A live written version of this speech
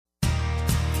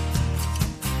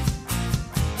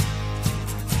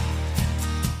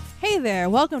Hey there,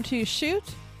 welcome to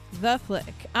Shoot the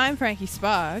Flick. I'm Frankie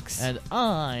Sparks. And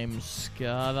I'm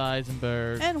Scott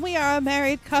Eisenberg. And we are a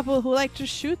married couple who like to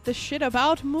shoot the shit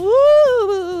about movies.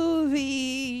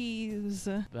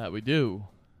 That we do.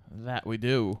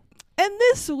 And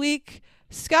this week,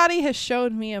 Scotty has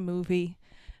shown me a movie.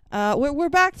 We're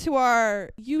back to our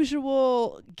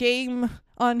usual game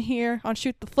on here on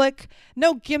Shoot the Flick.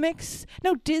 No gimmicks,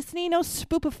 no Disney, no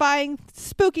spoopifying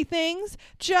spooky things,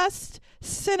 just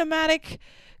cinematic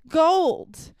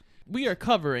gold. We are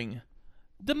covering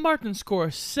the Martin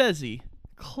Scorsese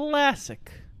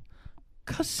classic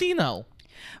Casino.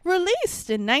 Released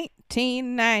in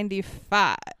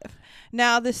 1995.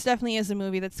 Now, this definitely is a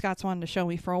movie that Scott's wanted to show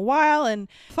me for a while. And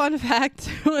fun fact,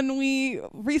 when we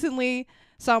recently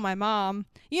saw my mom,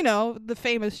 you know, the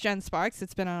famous Jen Sparks,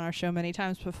 it's been on our show many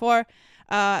times before,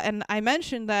 and I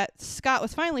mentioned that Scott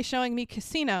was finally showing me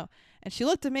Casino. And she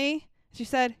looked at me, she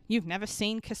said, "You've never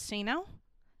seen Casino?"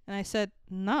 And I said,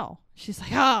 "No." She's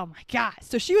like, "Oh my God."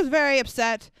 So she was very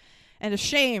upset and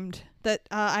ashamed that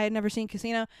I had never seen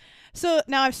Casino. So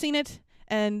now I've seen it,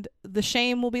 and the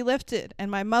shame will be lifted,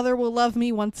 and my mother will love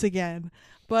me once again.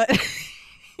 But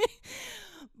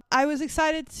I was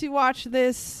excited to watch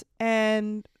this,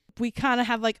 and we kind of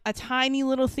have like a tiny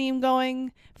little theme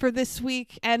going for this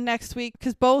week and next week,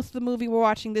 because both the movie we're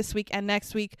watching this week and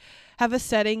next week have a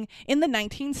setting in the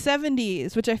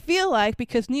 1970s, which I feel like,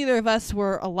 because neither of us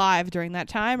were alive during that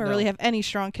time or really have any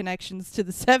strong connections to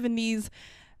the 70s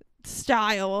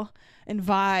style and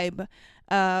vibe.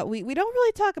 We don't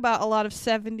really talk about a lot of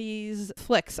 70s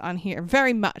flicks on here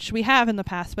very much. We have in the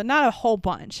past, but not a whole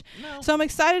bunch. No. So I'm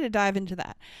excited to dive into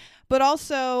that. But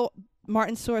also,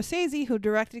 Martin Scorsese, who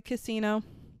directed Casino,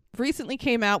 recently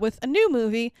came out with a new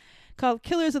movie called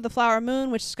Killers of the Flower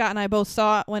Moon, which Scott and I both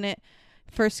saw when it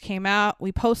first came out.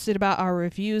 We posted about our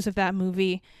reviews of that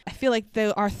movie. I feel like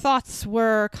our thoughts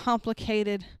were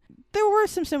complicated. There were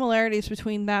some similarities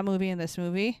between that movie and this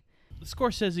movie.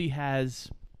 Scorsese has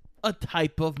a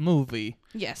type of movie.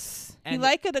 Yes. And he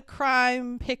liked it a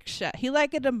crime picture. He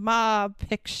liked it a mob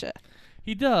picture.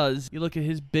 He does. You look at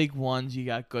his big ones, you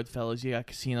got Goodfellas, you got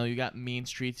Casino, you got Mean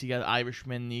Streets, you got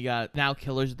Irishman, you got now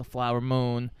Killers of the Flower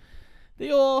Moon. They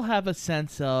all have a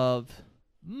sense of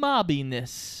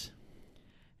mobbiness.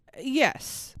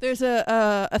 Yes. There's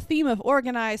a theme of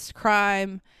organized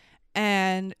crime,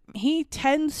 and he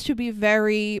tends to be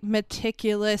very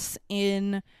meticulous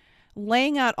in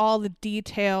laying out all the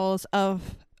details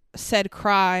of said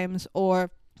crimes, or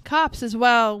cops as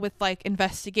well with like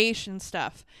investigation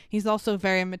stuff. He's also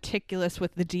very meticulous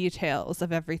with the details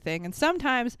of everything, and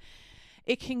sometimes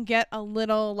it can get a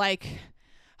little like,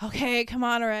 okay, come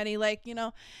on already, like, you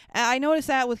know. I noticed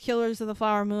that with Killers of the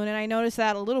Flower Moon, and I noticed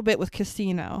that a little bit with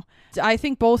Casino. I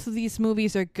think both of these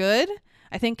movies are good.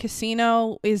 I think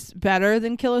Casino is better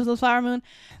than Killers of the Flower Moon.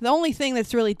 The only thing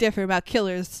that's really different about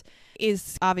Killers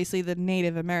is obviously the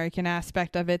Native American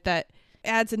aspect of it that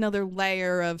adds another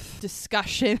layer of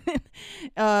discussion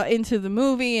into the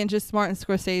movie, and just Martin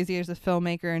Scorsese as a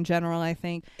filmmaker in general. I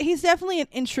think he's definitely an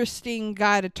interesting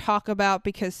guy to talk about,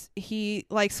 because he,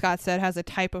 like Scott said, has a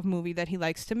type of movie that he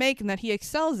likes to make and that he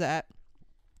excels at,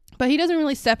 but he doesn't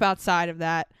really step outside of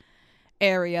that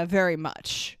area very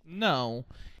much. No.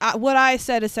 What I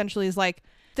said essentially is like,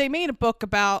 they made a book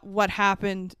about what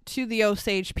happened to the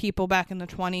Osage people back in the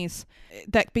 20s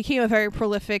that became a very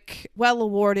prolific,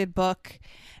 well-awarded book.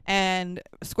 And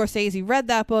Scorsese read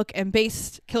that book and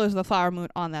based Killers of the Flower Moon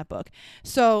on that book.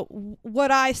 So what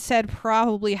I said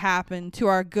probably happened to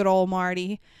our good old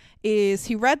Marty is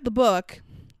he read the book,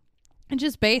 and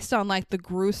just based on like the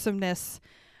gruesomeness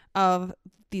of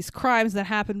these crimes that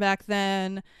happened back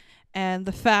then, and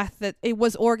the fact that it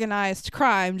was organized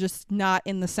crime, just not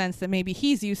in the sense that maybe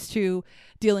he's used to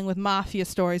dealing with mafia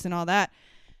stories and all that.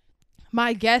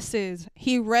 My guess is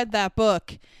he read that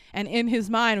book and in his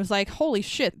mind was like, holy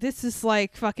shit, this is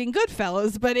like fucking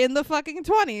Goodfellas, but in the fucking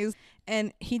 20s.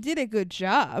 And he did a good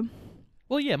job.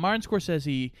 Well, yeah, Martin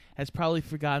Scorsese has probably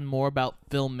forgotten more about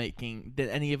filmmaking than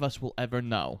any of us will ever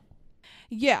know.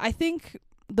 Yeah, I think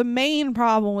the main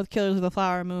problem with Killers of the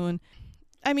Flower Moon,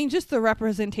 I mean, just the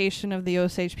representation of the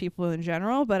Osage people in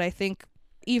general, but I think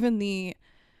even the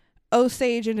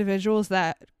Osage individuals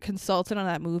that consulted on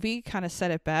that movie kind of said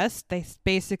it best. They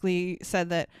basically said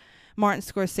that Martin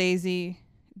Scorsese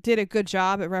did a good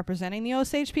job at representing the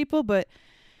Osage people, but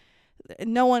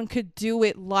no one could do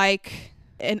it like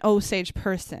an Osage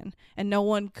person, and no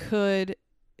one could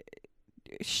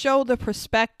show the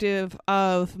perspective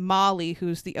of Molly,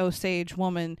 who's the Osage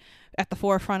woman at the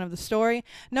forefront of the story.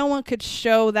 No one could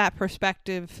show that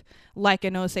perspective like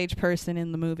an Osage person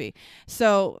in the movie.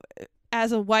 So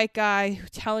as a white guy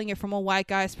telling it from a white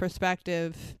guy's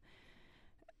perspective,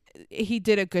 he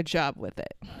did a good job with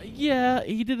it. Yeah,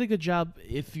 he did a good job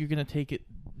if you're going to take it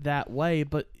that way,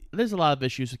 but there's a lot of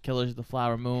issues with Killers of the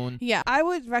Flower Moon. Yeah, I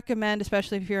would recommend,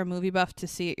 especially if you're a movie buff, to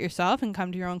see it yourself and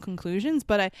come to your own conclusions.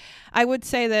 But I would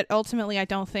say that ultimately I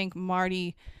don't think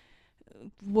Marty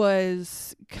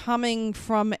was coming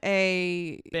from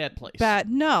a Bad place.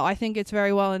 No, I think it's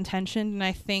very well intentioned, and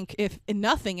I think if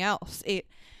nothing else, it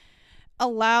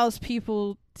allows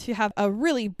people to have a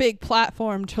really big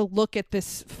platform to look at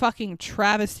this fucking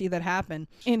travesty that happened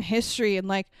in history and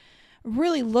like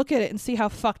really look at it and see how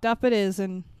fucked up it is.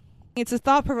 And it's a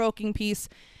thought-provoking piece.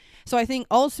 So I think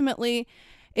ultimately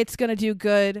it's going to do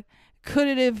good. Could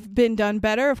it have been done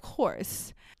better? Of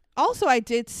course. Also, I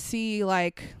did see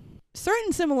like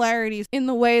certain similarities in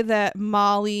the way that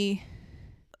Molly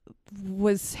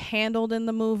was handled in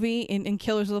the movie in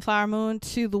Killers of the Flower Moon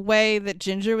to the way that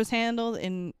Ginger was handled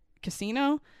in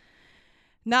Casino.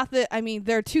 Not that, I mean,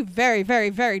 they're two very, very,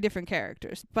 very different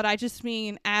characters, but I just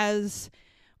mean as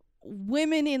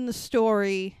women in the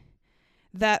story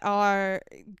that are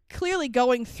clearly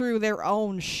going through their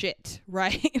own shit,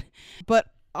 right? But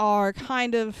are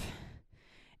kind of,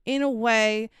 in a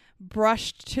way,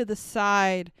 brushed to the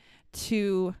side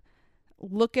to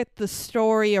look at the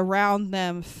story around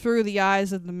them through the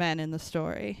eyes of the men in the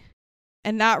story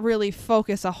and not really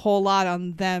focus a whole lot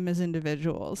on them as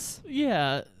individuals.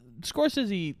 Yeah,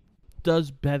 Scorsese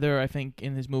does better, I think,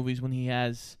 in his movies when he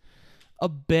has a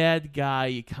bad guy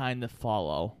you kind of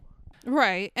follow.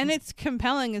 Right, and it's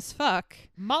compelling as fuck.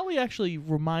 Molly actually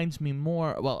reminds me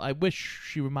more, well, I wish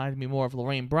she reminded me more of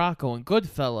Lorraine Bracco in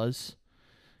Goodfellas,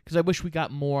 because I wish we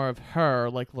got more of her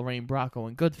like Lorraine Bracco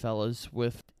in Goodfellas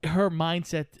with her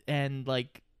mindset and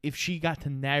like if she got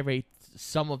to narrate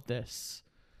some of this.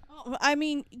 I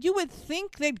mean, you would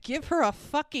think they'd give her a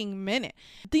fucking minute.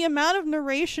 The amount of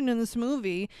narration in this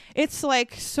movie, it's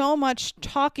like so much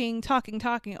talking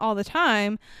all the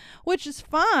time, which is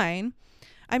fine.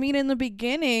 I mean, in the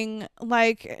beginning,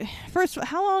 like, first,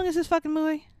 how long is this fucking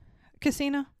movie?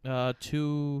 Casino?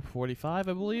 2:45, I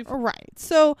believe. Right.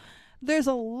 So there's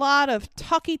a lot of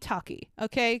talky,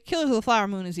 okay? Killers of the Flower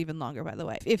Moon is even longer, by the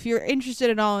way. If you're interested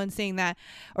at all in seeing that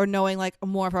or knowing, like,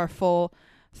 more of our full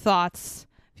thoughts,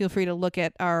 feel free to look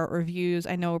at our reviews.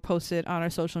 I know we're posted on our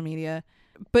social media.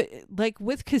 But, like,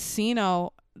 with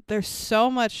Casino, there's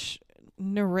so much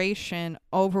narration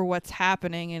over what's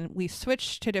happening, and we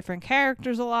switch to different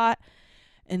characters a lot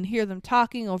and hear them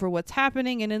talking over what's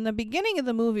happening. And in the beginning of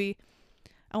the movie,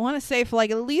 I want to say for like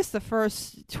at least the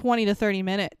first 20 to 30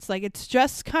 minutes, like it's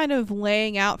just kind of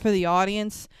laying out for the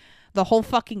audience the whole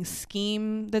fucking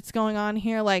scheme that's going on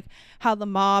here, like how the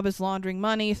mob is laundering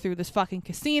money through this fucking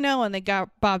casino, and they got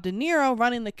Bob De Niro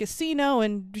running the casino,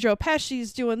 and Joe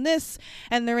Pesci's doing this,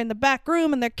 and they're in the back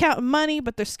room and they're counting money,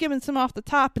 but they're skimming some off the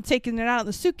top and taking it out of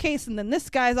the suitcase, and then this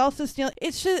guy's also stealing.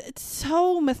 It's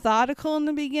so methodical in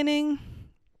the beginning,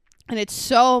 and it's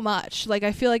so much. Like,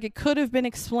 I feel like it could have been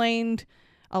explained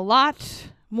a lot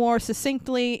more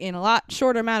succinctly in a lot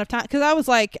shorter amount of time, because I was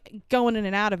like going in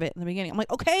and out of it in the beginning. I'm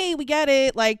like, okay, we get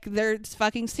it, like they're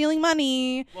fucking stealing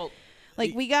money, well,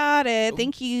 like we got it,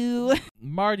 thank you.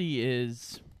 Marty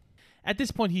is, at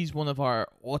this point, he's one of our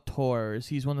auteurs.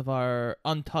 He's one of our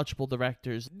untouchable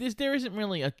directors. There isn't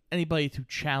really anybody to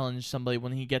challenge somebody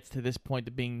when he gets to this point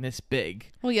of being this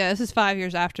big. Well, yeah, this is 5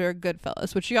 years after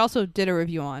Goodfellas, which you also did a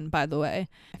review on, by the way.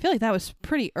 I feel like that was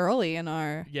pretty early in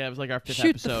our it was like our fifth shoot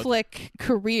episode. The flick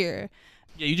career.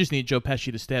 Yeah, you just need Joe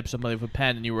Pesci to stab somebody with a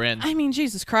pen and you were in. I mean,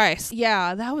 Jesus Christ.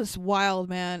 Yeah, that was wild,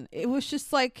 man. It was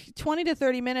just like 20 to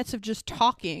 30 minutes of just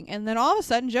talking. And then all of a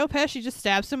sudden, Joe Pesci just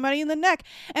stabs somebody in the neck.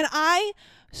 And I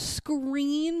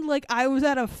screamed like I was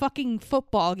at a fucking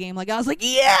football game. Like, I was like,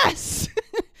 yes!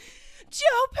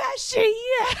 Joe Pesci,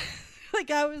 yeah!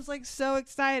 Like, I was like so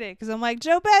excited because I'm like,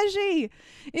 Joe Pesci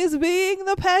is being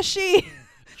the Pesci.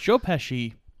 Joe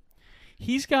Pesci,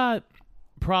 he's got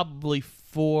probably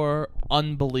 4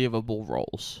 unbelievable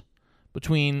roles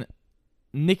between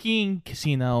Nicky in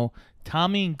Casino,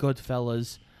 Tommy in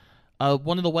Goodfellas,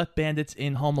 one of the wet bandits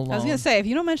in Home Alone. I was gonna say, if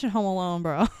you don't mention Home Alone,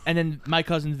 bro. And then My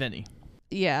Cousin Vinny.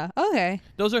 Yeah. Okay.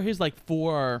 Those are his like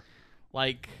 4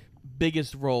 like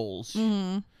biggest roles.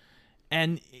 Mm-hmm.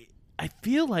 And I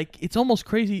feel like it's almost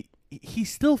crazy. He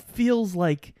still feels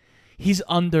like he's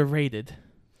underrated.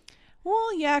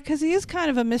 Well, yeah, because he is kind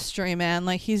of a mystery man.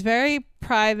 Like, he's very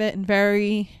private and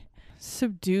very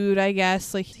subdued, I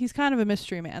guess. Like, he's kind of a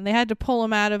mystery man. They had to pull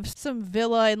him out of some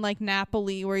villa in, like,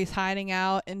 Napoli where he's hiding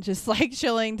out and just, like,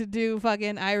 chilling to do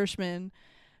fucking Irishman.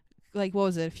 Like, what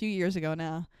was it? A few years ago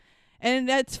now. And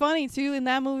that's funny too in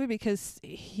that movie because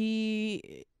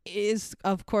he is,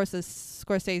 of course, a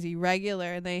Scorsese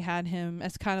regular, and they had him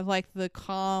as kind of like the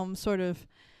calm sort of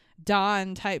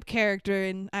Don type character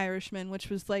in Irishman,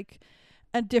 which was like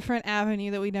a different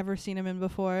avenue that we'd never seen him in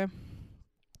before.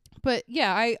 But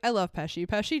yeah, I love Pesci.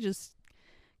 Pesci just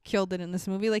killed it in this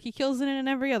movie, like he kills it in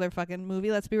every other fucking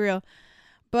movie. Let's be real.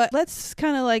 But let's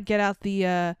kind of like get out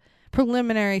the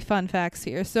preliminary fun facts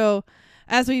here. So,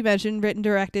 as we mentioned, written,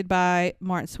 directed by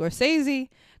Martin Scorsese,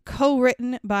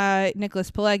 co-written by Nicholas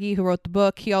Pileggi, who wrote the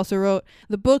book. He also wrote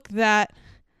the book that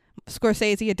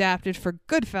Scorsese adapted for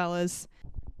Goodfellas.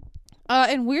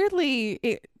 And weirdly,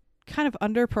 it kind of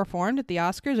underperformed at the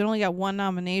Oscars. It only got one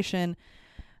nomination,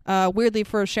 weirdly,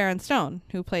 for Sharon Stone,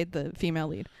 who played the female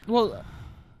lead. Well,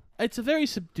 it's a very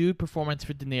subdued performance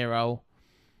for De Niro.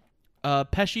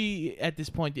 Pesci, at this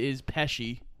point, is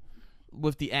Pesci.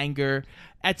 With the anger,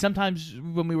 sometimes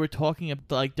when we were talking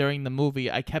like during the movie,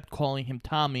 I kept calling him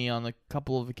Tommy on a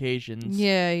couple of occasions.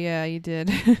 Yeah, you did.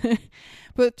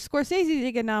 But Scorsese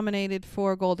did get nominated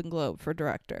for Golden Globe for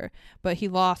director, but he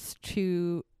lost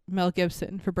to Mel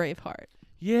Gibson for Braveheart.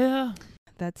 Yeah,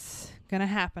 that's gonna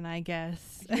happen, I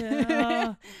guess.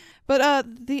 Yeah. But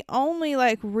the only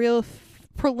like real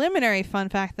preliminary fun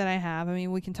fact that I have, I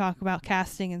mean, we can talk about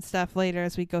casting and stuff later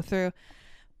as we go through.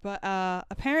 But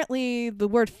apparently the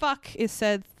word fuck is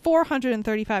said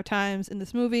 435 times in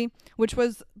this movie, which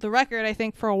was the record, I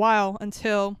think, for a while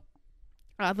until,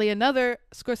 oddly, another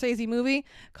Scorsese movie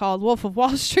called Wolf of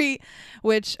Wall Street,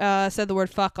 which said the word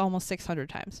fuck almost 600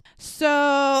 times. So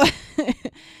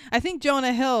I think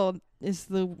Jonah Hill is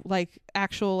the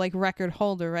actual record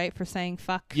holder, right, for saying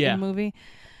fuck in the movie.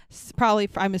 Probably,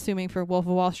 I'm assuming, for Wolf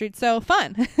of Wall Street. So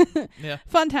fun. Yeah.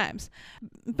 Fun times.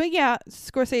 But yeah,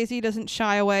 Scorsese doesn't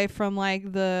shy away from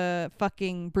the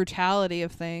fucking brutality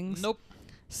of things. Nope.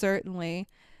 Certainly.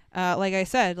 Like I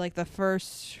said, the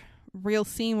first real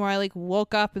scene where I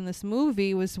woke up in this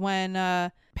movie was when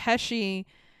Pesci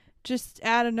just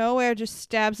out of nowhere just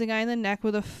stabs a guy in the neck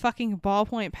with a fucking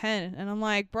ballpoint pen. And I'm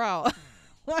like, bro,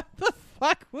 what the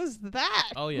fuck was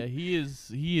that? Oh yeah, he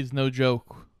is no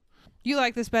joke. You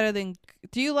like this better than...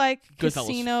 Do you like Goodfellas.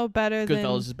 Casino better than...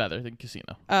 Goodfellas is better than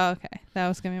Casino. Oh, okay. That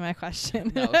was going to be my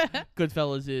question. No,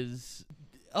 Goodfellas is...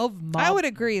 I would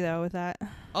agree, though, with that.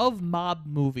 Of mob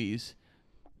movies,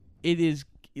 it is...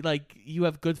 you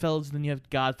have Goodfellas, and then you have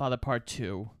Godfather Part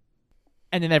 2.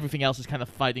 And then everything else is kind of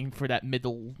fighting for that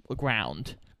middle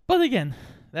ground. But again,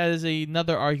 that is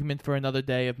another argument for another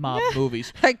day of mob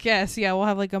movies. I guess, yeah. We'll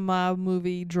have a mob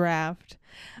movie draft.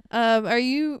 Are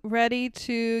you ready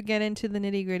to get into the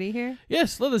nitty-gritty here?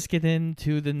 Yes, let us get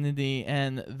into the nitty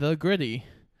and the gritty.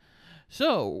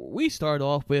 So, we start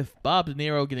off with Bob De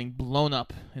Niro getting blown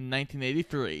up in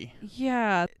 1983.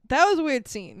 Yeah, that was a weird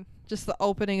scene. Just the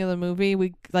opening of the movie,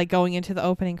 we going into the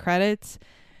opening credits.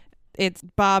 It's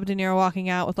Bob De Niro walking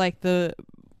out with the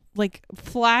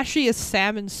flashiest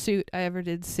salmon suit I ever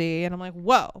did see, and I'm like,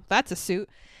 whoa, that's a suit.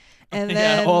 And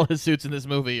then all his suits in this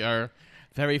movie are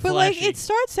very but flashy. it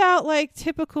starts out like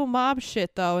typical mob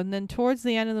shit though, and then towards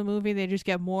the end of the movie they just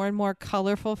get more and more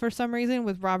colorful for some reason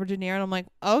with Robert De Niro, and I'm like,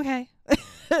 okay,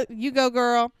 you go,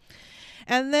 girl.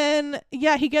 And then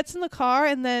he gets in the car,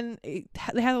 and then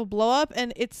they have a blow up,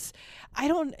 and it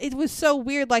was so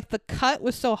weird. The cut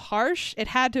was so harsh. It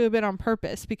had to have been on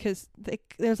purpose because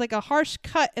there's a harsh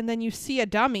cut, and then you see a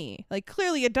dummy,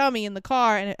 clearly a dummy in the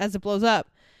car, and as it blows up.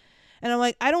 And I'm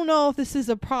like, I don't know if this is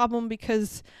a problem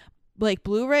because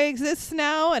Blu-ray exists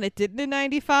now and it didn't in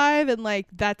 95, and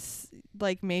that's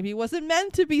maybe wasn't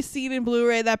meant to be seen in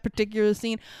Blu-ray, that particular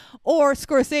scene, or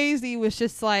Scorsese was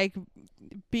just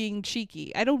being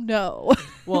cheeky. I don't know.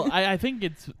 Well, I think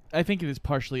it is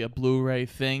partially a Blu-ray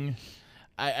thing.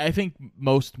 I think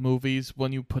most movies,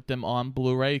 when you put them on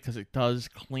Blu-ray, because it does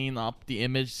clean up the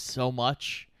image so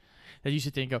much that you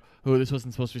sit there and go, oh, this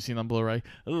wasn't supposed to be seen on Blu-ray.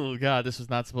 Oh God, this was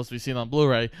not supposed to be seen on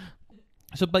Blu-ray.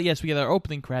 So, but yes, we get our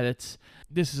opening credits.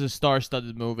 This is a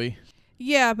star-studded movie.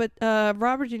 Yeah, but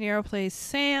Robert De Niro plays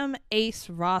Sam Ace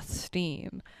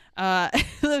Rothstein.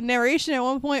 The narration at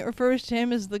one point refers to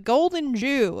him as the Golden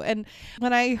Jew. And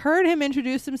when I heard him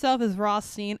introduce himself as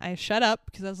Rothstein, I shut up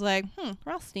because I was like,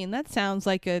 Rothstein, that sounds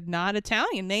like a not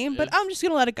Italian name, but I'm just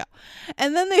going to let it go.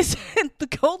 And then they said the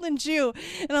Golden Jew.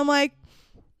 And I'm like,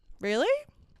 really?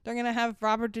 They're going to have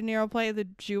Robert De Niro play the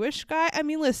Jewish guy? I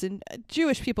mean, listen,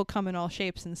 Jewish people come in all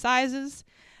shapes and sizes,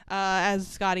 as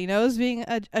Scotty knows, being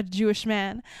a Jewish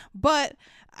man. But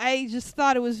I just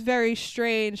thought it was very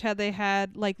strange how they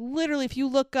had, literally, if you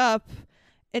look up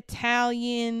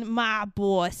Italian mob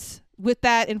boss with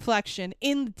that inflection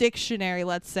in the dictionary,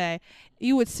 let's say,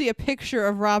 you would see a picture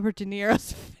of Robert De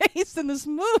Niro's face. face in this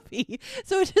movie.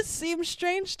 So it just seems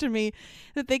strange to me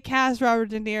that they cast Robert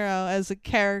De Niro as a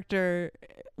character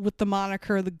with the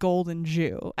moniker the Golden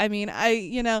Jew. I mean,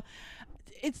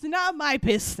 it's not my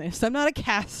business. I'm not a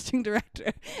casting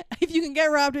director. If you can get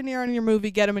Rob De Niro in your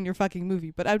movie, get him in your fucking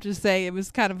movie. But I'm just saying it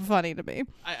was kind of funny to me.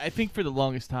 I think for the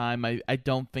longest time, I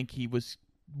don't think he was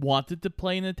wanted to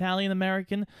play an Italian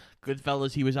American.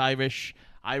 Goodfellas, he was Irish.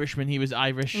 Irishman, he was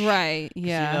Irish. Right,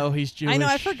 yeah. Casino, he's Jewish. I know,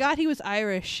 I forgot he was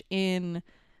Irish in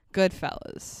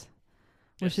Goodfellas.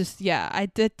 Which is,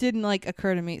 that didn't,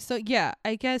 occur to me. So, yeah,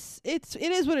 I guess it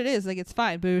is what it is. It's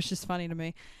fine, but it was just funny to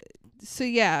me. So,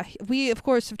 yeah, we, of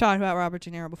course, have talked about Robert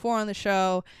De Niro before on the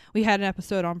show. We had an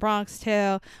episode on Bronx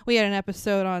Tale. We had an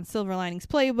episode on Silver Linings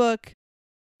Playbook.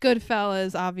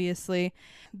 Goodfellas, obviously.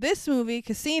 This movie,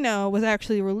 Casino, was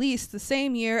actually released the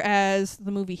same year as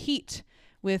the movie Heat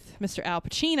with Mr. Al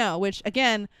Pacino, which,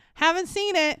 again, haven't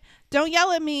seen it. Don't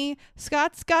yell at me.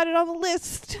 Scott's got it on the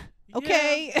list.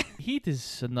 Okay. Yeah. Heat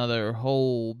is another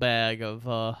whole bag of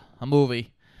a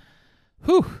movie.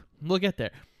 Whew. We'll get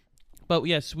there. But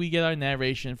yes, we get our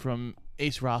narration from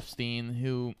Ace Rothstein,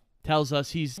 who tells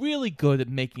us he's really good at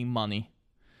making money.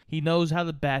 He knows how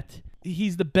to bet.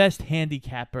 He's the best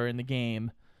handicapper in the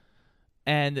game.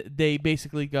 And they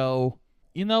basically go,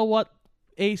 you know what,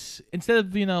 Ace, instead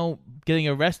of, getting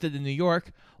arrested in New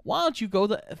York, why don't you go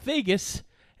to Vegas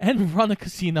and run a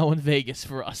casino in Vegas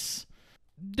for us?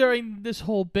 During this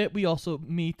whole bit, we also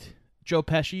meet Joe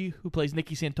Pesci, who plays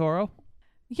Nicky Santoro.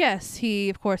 Yes, he,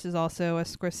 of course, is also a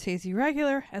Scorsese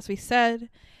regular, as we said.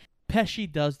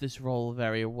 Pesci does this role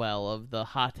very well of the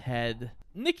hothead.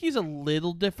 Nicky's a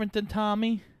little different than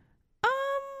Tommy.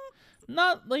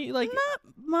 Not not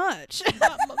much. I'm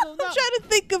trying to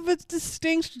think of a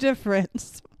distinct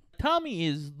difference. Tommy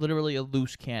is literally a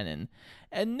loose cannon,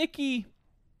 and Nicky,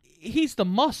 he's the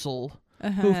muscle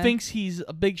who thinks he's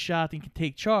a big shot and can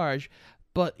take charge,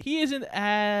 but he isn't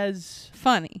as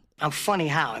funny. I'm funny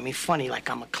how? I mean, funny like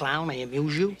I'm a clown. I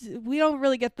amuse you. We don't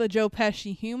really get the Joe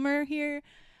Pesci humor here.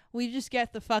 We just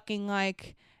get the fucking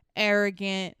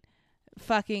arrogant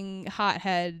fucking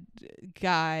hothead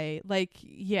guy.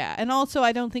 And also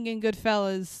I don't think in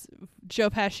Goodfellas Joe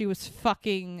Pesci was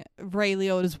fucking Ray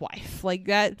Liotta's wife.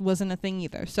 That wasn't a thing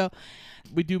either. So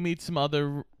we do meet some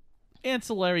other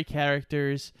ancillary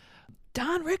characters.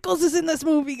 Don Rickles is in this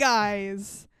movie,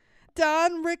 guys.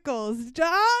 Don Rickles.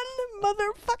 Don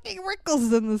motherfucking Rickles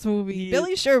is in this movie.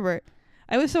 Billy Sherbert.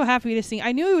 I was so happy to see.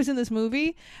 I knew he was in this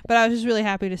movie, but I was just really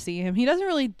happy to see him. He doesn't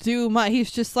really do much. He's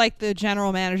just the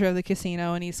general manager of the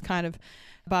casino, and he's kind of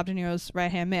Bob De Niro's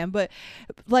right-hand man. But,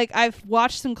 I've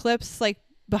watched some clips,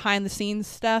 behind-the-scenes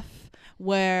stuff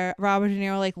where Robert De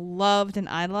Niro, loved and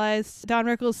idolized Don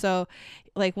Rickles. So,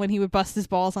 when he would bust his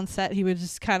balls on set, he would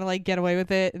just kind of, get away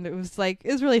with it. And it was, it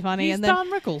was really funny. He's and then, Don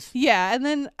Rickles. Yeah, and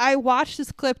then I watched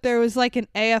this clip. There was, an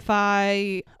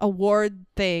AFI award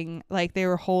thing, they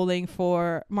were holding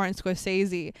for Martin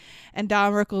Scorsese. And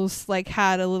Don Rickles,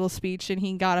 had a little speech, and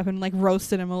he got up and,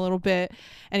 roasted him a little bit.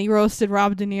 And he roasted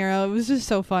Robert De Niro. It was just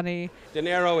so funny. De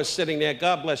Niro is sitting there.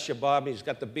 God bless you, Bob. He's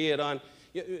got the beard on.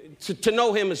 To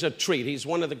know him is a treat. He's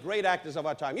one of the great actors of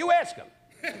our time. You ask him.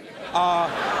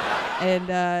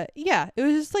 It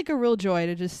was just a real joy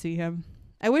to just see him.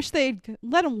 I wish they'd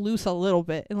let him loose a little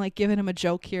bit and given him a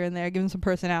joke here and there, give him some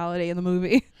personality in the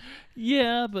movie.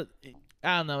 Yeah, but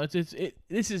I don't know.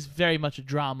 This is very much a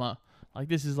drama.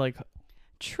 This is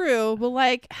true,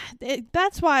 but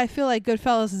that's why I feel like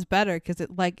Goodfellas is better, because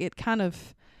it kind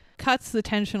of cuts the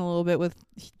tension a little bit with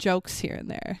jokes here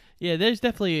and there. Yeah, there's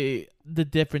definitely the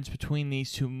difference between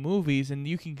these two movies, and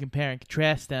you can compare and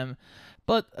contrast them.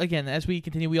 But again, as we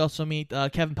continue, we also meet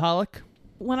Kevin Pollak.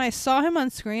 When I saw him on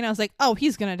screen, I was like, "Oh,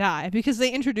 he's gonna die," because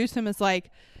they introduced him as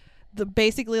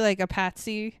basically a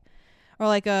patsy, or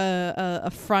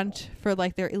a front for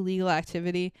their illegal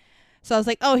activity. So I was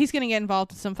like, "Oh, he's gonna get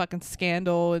involved in some fucking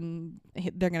scandal, and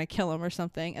they're gonna kill him or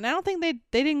something." And I don't think they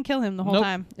didn't kill him the whole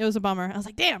time. It was a bummer. I was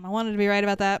like, "Damn, I wanted to be right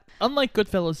about that." Unlike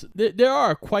Goodfellas, there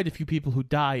are quite a few people who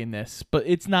die in this, but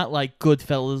it's not like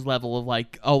Goodfellas level of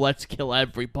oh, let's kill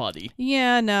everybody.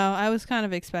 Yeah, no, I was kind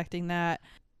of expecting that.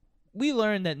 We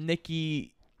learned that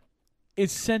Nicky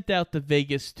is sent out to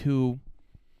Vegas to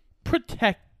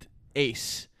protect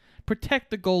Ace,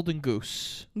 protect the Golden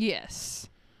Goose. Yes.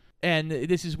 And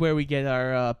this is where we get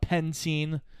our pen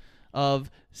scene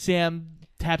of Sam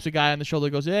taps a guy on the shoulder,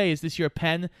 goes, "Hey, is this your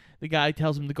pen?" The guy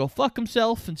tells him to go fuck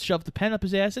himself and shove the pen up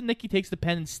his ass, and Nicky takes the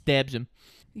pen and stabs him.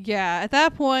 Yeah, at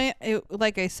that point,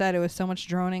 like I said, it was so much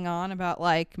droning on about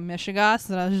Michigas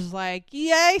that I was just like,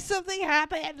 yay, something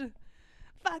happened!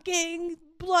 Fucking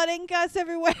blood and guts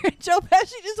everywhere. And Joe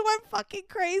Pesci just went fucking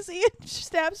crazy and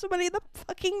stabbed somebody in the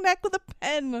fucking neck with a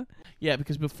pen. Yeah,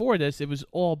 because before this, it was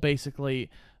all basically,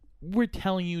 we're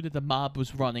telling you that the mob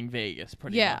was running Vegas,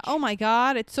 pretty much. Oh my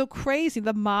God, it's so crazy.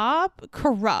 The mob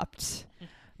corrupt.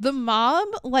 The mob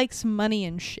likes money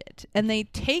and shit, and they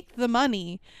take the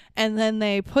money and then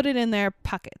they put it in their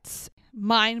pockets.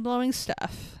 Mind-blowing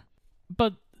stuff.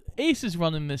 But Ace is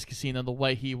running this casino the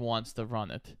way he wants to run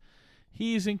it.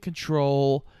 He's in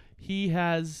control. He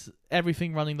has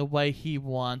everything running the way he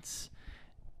wants.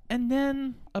 And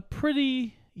then a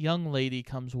pretty young lady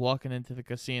comes walking into the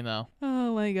casino.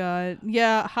 Oh my God.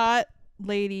 Yeah, hot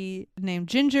lady named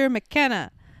Ginger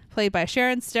McKenna, played by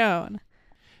Sharon Stone.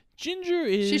 Ginger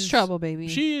is... She's trouble, baby.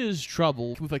 She is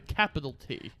trouble with a capital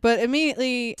T. But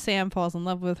immediately Sam falls in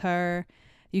love with her.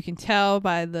 You can tell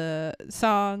by the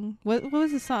song. What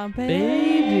was the song?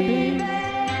 Baby.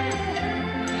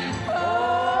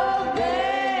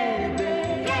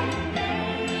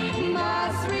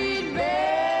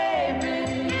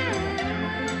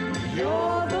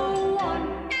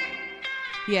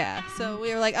 Yeah, so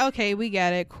we were like, okay, we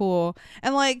get it, cool.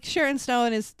 And like Sharon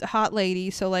Stone is a hot lady,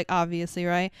 so like obviously,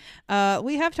 right?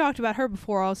 We have talked about her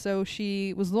before also.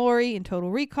 She was Lori in Total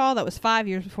Recall. That was 5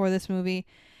 years before this movie.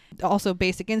 Also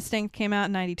Basic Instinct came out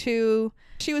in 92.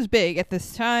 She was big at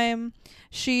this time.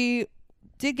 She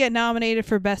did get nominated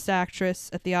for Best Actress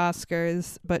at the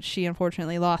Oscars, but she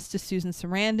unfortunately lost to Susan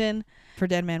Sarandon for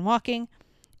Dead Man Walking.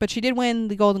 But she did win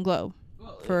the Golden Globe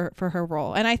for her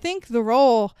role. And I think the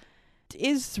role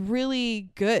is really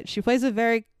good. She plays a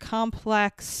very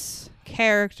complex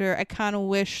character. I kind of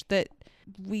wish that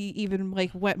we even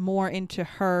like went more into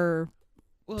her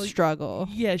struggle.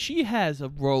 Yeah, she has a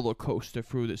roller coaster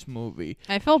through this movie.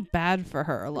 I felt bad for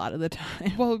her a lot of the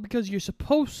time. Well, because you're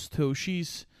supposed to.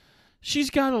 She's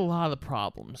got a lot of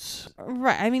problems.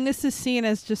 Right. I mean, this is seen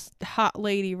as just hot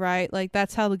lady, right? Like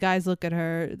that's how the guys look at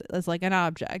her, as like an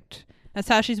object. That's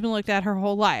how she's been looked at her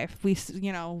whole life.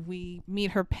 We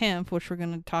meet her pimp, which we're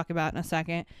going to talk about in a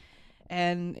second.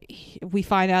 And we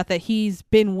find out that he's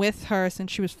been with her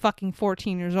since she was fucking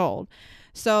 14 years old.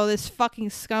 So this fucking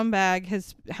scumbag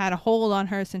has had a hold on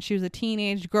her since she was a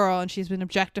teenage girl, and she's been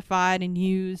objectified and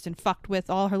used and fucked with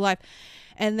all her life.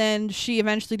 And then she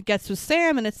eventually gets with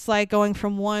Sam, and it's like going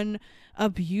from one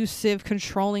abusive,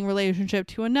 controlling relationship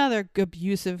to another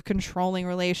abusive, controlling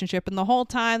relationship. And the whole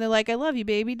time they're like, I love you,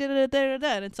 baby.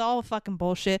 And it's all fucking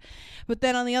bullshit. But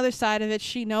then on the other side of it,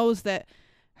 she knows that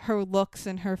her looks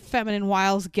and her feminine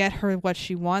wiles get her what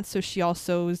she wants. So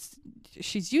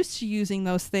she's used to using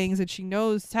those things, and she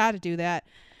knows how to do that.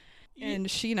 And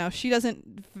she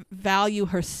doesn't value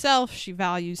herself. She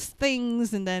values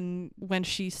things. And then when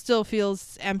she still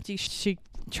feels empty, she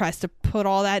tries to put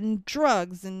all that in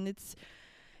drugs, and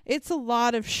it's a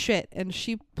lot of shit, and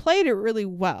she played it really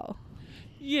well.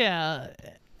 Yeah,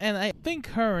 and I think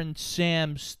her and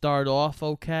Sam start off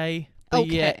okay. But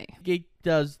okay. Yeah, it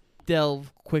does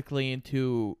delve quickly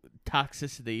into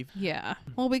toxicity. Yeah.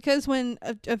 Well, because when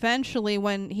eventually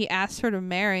when he asks her to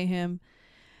marry him,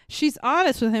 she's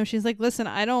honest with him. She's like, listen,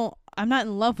 I'm not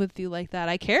in love with you like that.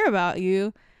 I care about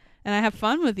you and I have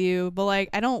fun with you, but like,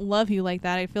 I don't love you like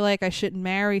that. I feel like I shouldn't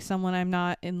marry someone I'm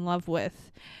not in love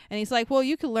with. And he's like, well,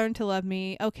 you can learn to love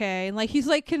me. Okay. And like, he's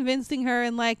like convincing her,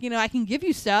 and like, I can give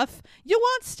you stuff. You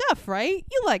want stuff, right?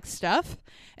 You like stuff.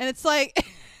 And it's like,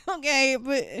 okay,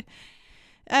 but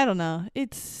I don't know.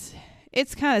 It's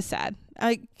kind of sad.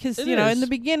 Because, in the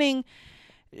beginning,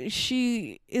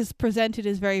 she is presented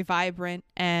as very vibrant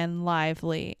and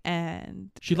lively, and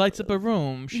she lights up a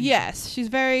room. She's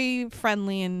very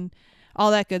friendly and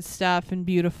all that good stuff and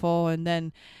beautiful. And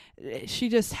then she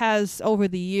just has, over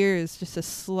the years, just a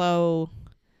slow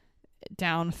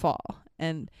downfall.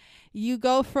 And you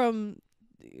go from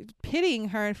pitying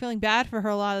her and feeling bad for her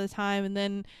a lot of the time, and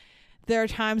then there are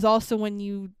times also when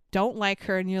you don't like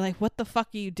her and you're like, what the fuck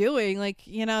are you doing? Like,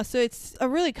 so it's a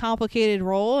really complicated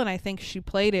role, and I think she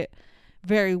played it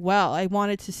very well. I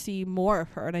wanted to see more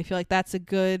of her, and I feel like that's a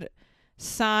good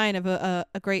sign of a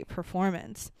great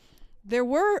performance. There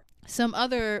were some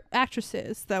other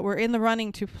actresses that were in the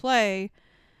running to play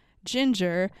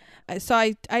Ginger, so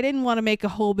I didn't want to make a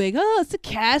whole big, it's a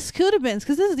cast could have been,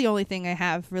 because this is the only thing I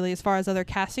have really as far as other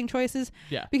casting choices.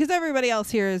 Yeah. Because everybody else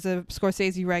here is a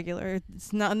Scorsese regular.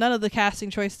 It's not, none of the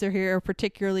casting choices are here are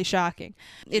particularly shocking.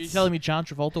 You're telling me John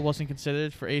Travolta wasn't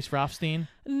considered for Ace Rothstein?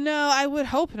 No, I would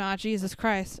hope not. Jesus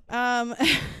Christ. But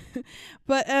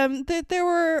there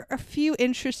were a few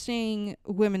interesting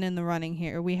women in the running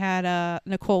here. We had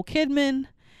Nicole Kidman,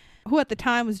 who at the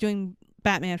time was doing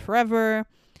Batman Forever.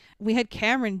 We had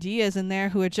Cameron Diaz in there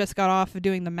who had just got off of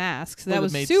doing The Mask. So that Would've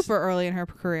was made super early in her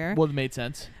career. Would have made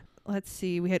sense. Let's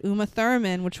see. We had Uma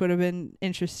Thurman, which would have been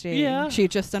interesting. Yeah. She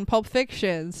had just done Pulp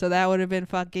Fiction. So that would have been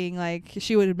fucking like,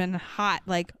 she would have been hot,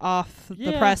 like off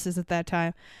the presses at that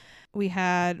time. We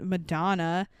had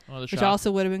Madonna, which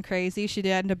also would have been crazy. She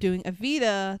did end up doing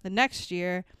Evita the next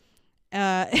year.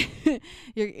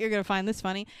 You're gonna find this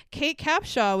funny. Kate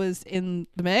Capshaw was in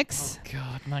the mix. Oh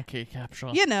God, not Kate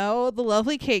Capshaw. You know, the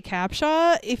lovely Kate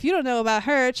Capshaw. If you don't know about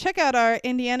her, check out our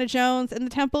Indiana Jones and the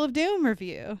Temple of Doom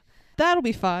review. That'll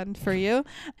be fun for you.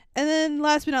 And then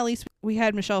last but not least, we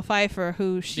had Michelle Pfeiffer,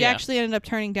 who she actually ended up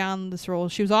turning down this role.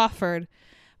 She was offered,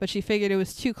 but she figured it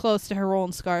was too close to her role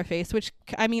in Scarface, which,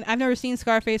 I mean, I've never seen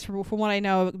Scarface. From what I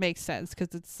know, it makes sense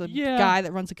because it's a guy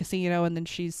that runs a casino and then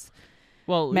she's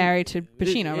married to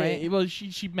Pacino, right? Well,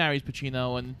 she marries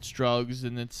Pacino and it's drugs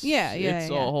and it's a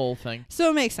whole thing.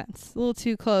 So it makes sense. A little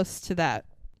too close to that.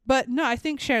 But no, I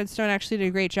think Sharon Stone actually did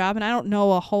a great job, and I don't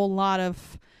know a whole lot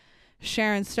of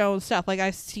Sharon Stone stuff. Like,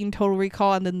 I've seen Total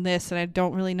Recall and then this, and I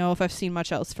don't really know if I've seen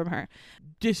much else from her.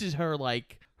 This is her,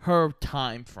 like, her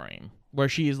time frame where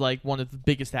she is, like, one of the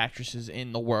biggest actresses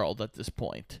in the world at this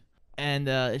point.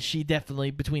 And she definitely,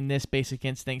 between this, Basic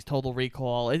Instincts, Total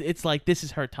Recall, it's like this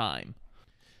is her time.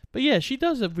 But yeah, she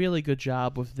does a really good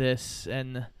job with this.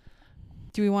 And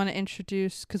do we want to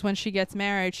introduce, because when she gets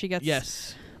married, she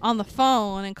gets on the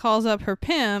phone and calls up her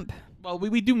pimp. Well,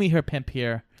 we do meet her pimp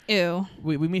here. Ew.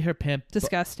 We meet her pimp.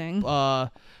 Disgusting.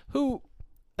 Who,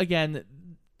 again,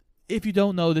 if you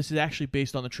don't know, this is actually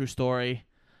based on a true story.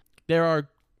 There are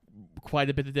quite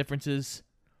a bit of differences.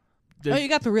 You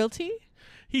got the real tea?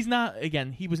 He's not,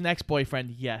 again, he was an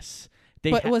ex-boyfriend, yes.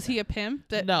 But was he a pimp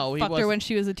that fucked her when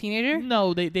she was a teenager?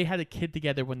 No, they had a kid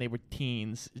together when they were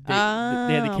teens. They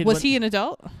had a kid. Was he an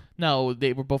adult? No,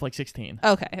 they were both like 16.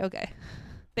 Okay.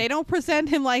 They don't present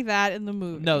him like that in the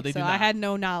movie. No, they do not. I had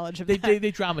no knowledge of that.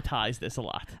 They dramatize this a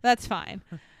lot. That's fine.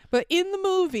 But in the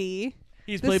movie,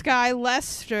 this guy,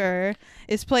 Lester,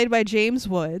 is played by James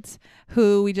Woods,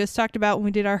 who we just talked about when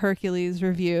we did our Hercules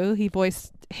review. He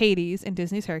voiced Hades in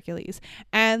Disney's Hercules.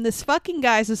 And this fucking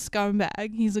guy's a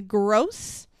scumbag. He's a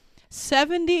gross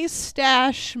 70s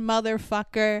stash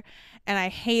motherfucker, and I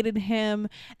hated him.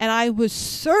 And I was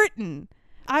certain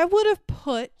I would have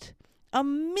put $1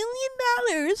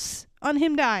 million on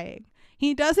him dying.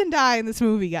 He doesn't die in this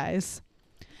movie, guys.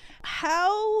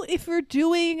 How, if you're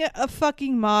doing a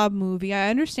fucking mob movie, I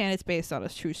understand it's based on a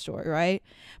true story, right?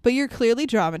 But you're clearly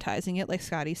dramatizing it, like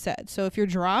Scotty said. So if you're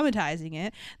dramatizing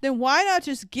it, then why not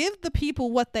just give the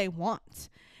people what they want?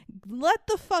 Let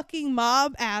the fucking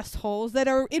mob assholes that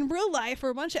are in real life are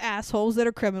a bunch of assholes that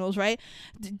are criminals, right?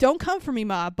 Don't come for me,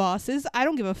 mob bosses. I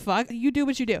don't give a fuck. You do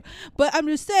what you do. But I'm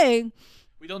just saying,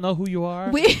 we don't know who you are.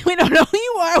 We don't know who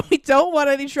you are. We don't want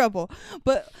any trouble.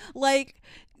 But, like,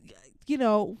 you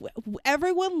know,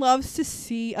 everyone loves to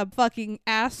see a fucking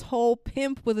asshole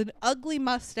pimp with an ugly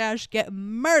mustache get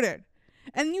murdered.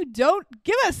 And you don't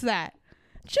give us that.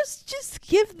 Just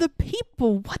give the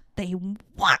people what they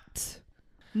want.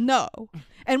 No.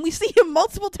 And we see him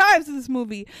multiple times in this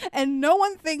movie, and no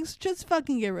one thinks just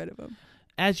fucking get rid of him.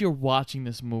 As you're watching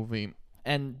this movie,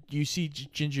 and you see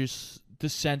Ginger's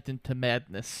descent into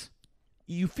madness,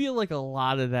 you feel like a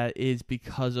lot of that is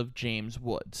because of James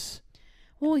Woods.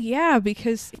 Well, yeah,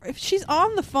 because if she's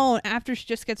on the phone after she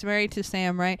just gets married to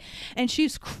Sam, right, and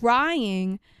she's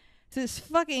crying to this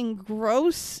fucking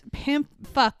gross pimp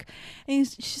fuck, and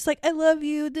she's like, I love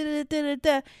you,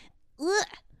 da-da-da-da-da. Ugh.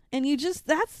 And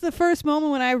that's the first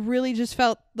moment when I really just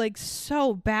felt like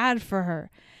so bad for her.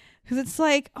 Because it's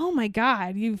like, oh my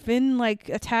God, you've been like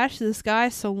attached to this guy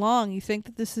so long. You think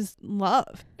that this is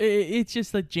love. It's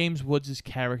just that James Woods'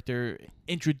 character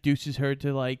introduces her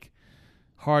to like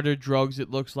harder drugs. It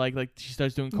looks like she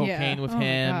starts doing cocaine with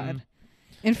him. God.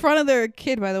 In front of their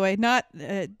kid, by the way. Not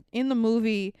in the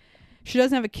movie. She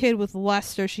doesn't have a kid with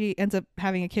Lester. She ends up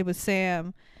having a kid with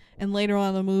Sam. And later on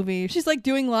in the movie, she's like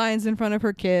doing lines in front of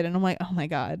her kid. And I'm like, oh my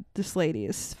God, this lady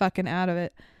is fucking out of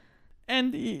it.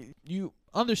 And you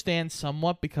understand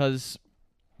somewhat because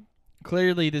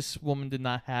clearly this woman did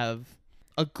not have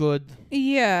a good...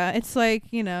 Yeah, it's like,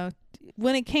 you know,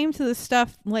 when it came to the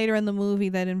stuff later in the movie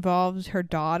that involved her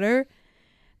daughter,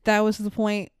 that was the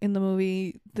point in the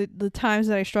movie, the times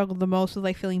that I struggled the most with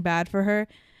like feeling bad for her.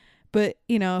 But,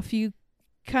 you know, if you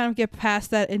kind of get past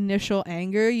that initial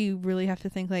anger, you really have to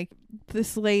think like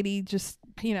this lady just,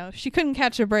 you know, she couldn't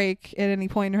catch a break at any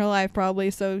point in her life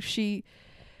probably, so she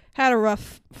had a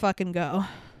rough fucking go.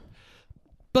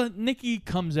 But Nikki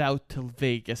comes out to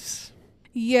Vegas.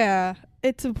 Yeah,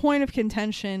 it's a point of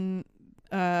contention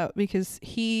because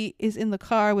he is in the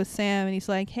car with Sam and he's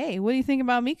like, hey, what do you think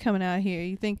about me coming out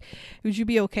here? Would you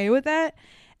be okay with that?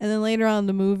 And then later on in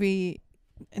the movie,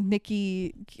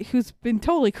 Nikki, who's been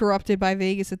totally corrupted by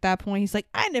Vegas at that point, he's like,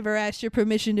 I never asked your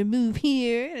permission to move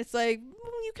here. And it's like,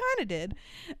 you kind of did.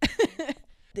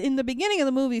 In the beginning of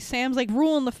the movie, Sam's like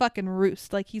ruling the fucking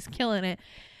roost. Like, he's killing it.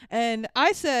 And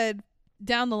I said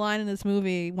down the line in this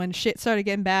movie, when shit started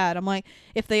getting bad, I'm like,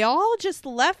 if they all just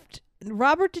left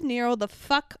Robert De Niro the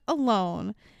fuck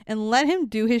alone and let him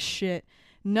do his shit,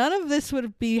 none of this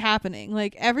would be happening.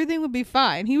 Like, everything would be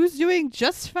fine. He was doing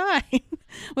just fine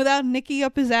without Nikki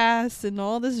up his ass and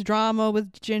all this drama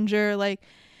with Ginger, like,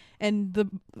 and the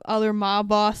other mob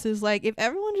bosses. Like, if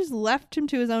everyone just left him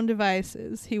to his own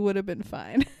devices, he would have been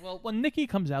fine. Well, when Nikki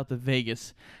comes out to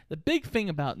Vegas, the big thing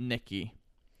about Nikki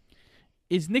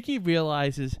is Nikki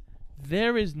realizes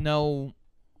there is no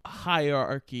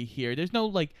hierarchy here. There's no,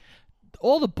 like,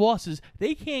 all the bosses,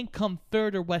 they can't come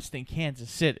third or west in Kansas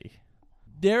City.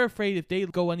 They're afraid if they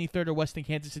go any third or west in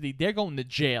Kansas City, they're going to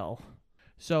jail.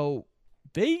 So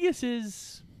Vegas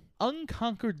is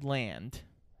unconquered land.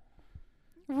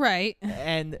 Right.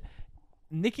 And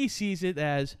Nikki sees it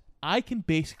as, I can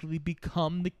basically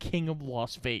become the king of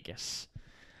Las Vegas.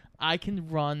 I can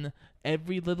run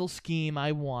every little scheme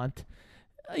I want.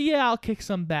 Yeah, I'll kick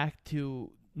some back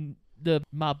to the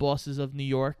mob bosses of New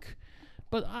York,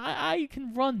 but I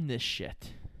can run this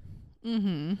shit.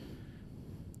 Mm-hmm.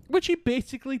 Which he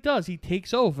basically does. He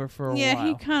takes over for a while. Yeah,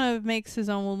 he kind of makes his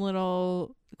own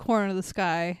little corner of the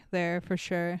sky there, for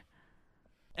sure.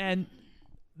 And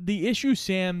the issue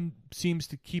Sam seems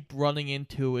to keep running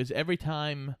into is every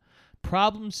time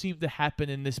problems seem to happen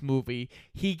in this movie,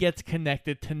 he gets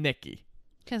connected to Nikki.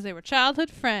 Because they were childhood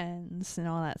friends and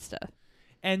all that stuff.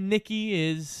 And Nikki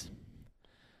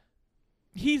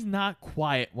he's not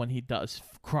quiet when he does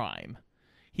crime.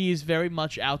 He is very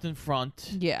much out in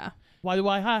front. Yeah. Why do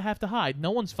I have to hide?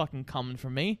 No one's fucking coming for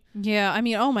me. Yeah, I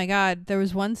mean, oh my God. There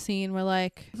was one scene where,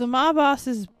 like, the mob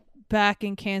bosses back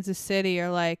in Kansas City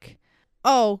are like,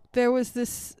 oh, there was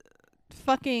this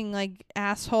fucking, like,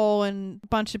 asshole and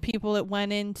bunch of people that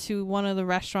went into one of the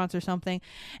restaurants or something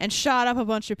and shot up a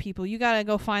bunch of people. You gotta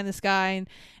go find this guy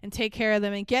and take care of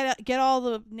them and get all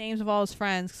the names of all his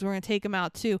friends because we're gonna take him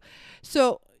out too.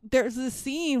 So there's this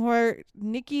scene where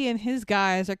Nikki and his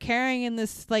guys are carrying in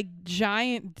this, like,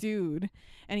 giant dude,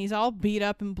 and he's all beat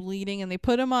up and bleeding, and they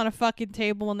put him on a fucking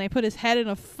table, and they put his head in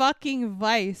a fucking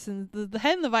vice, and the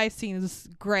head in the vice scene is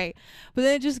great, but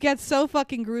then it just gets so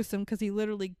fucking gruesome because he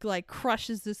literally, like,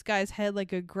 crushes this guy's head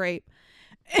like a grape.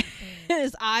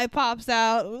 His eye pops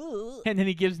out. Ooh. And then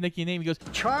he gives Nikki a name. He goes,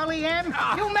 Charlie M.,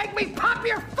 you make me pop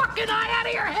your fucking eye out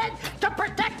of your head to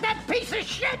protect that piece of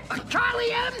shit!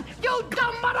 Charlie M., you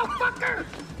dumb motherfucker!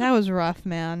 That was rough,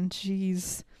 man.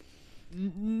 Jeez.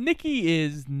 Nikki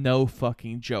is no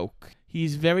fucking joke.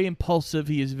 He's very impulsive.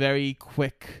 He is very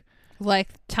quick. Like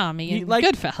Tommy in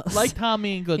Goodfellas. Like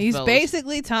Tommy in Goodfellas. He's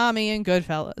basically Tommy in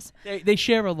Goodfellas. They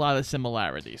share a lot of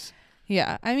similarities.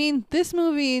 Yeah, I mean, this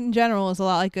movie in general is a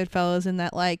lot like Goodfellas in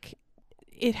that, like,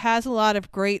 it has a lot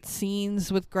of great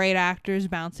scenes with great actors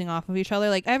bouncing off of each other.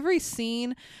 Like, every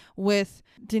scene with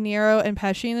De Niro and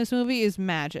Pesci in this movie is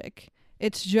magic.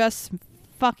 It's just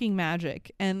fucking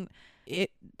magic. And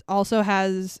it also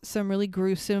has some really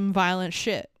gruesome, violent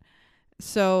shit.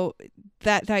 So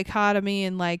that dichotomy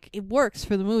and, like, it works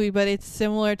for the movie, but it's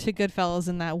similar to Goodfellas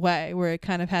in that way, where it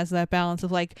kind of has that balance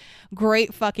of, like,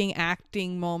 great fucking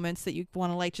acting moments that you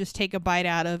want to, like, just take a bite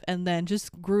out of, and then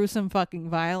just gruesome fucking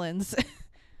violence.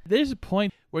 There's a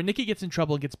point where Nikki gets in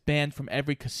trouble and gets banned from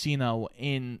every casino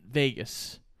in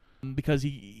Vegas because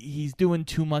he's doing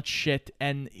too much shit,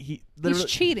 and he's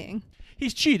cheating.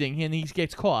 He's cheating, and he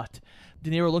gets caught. De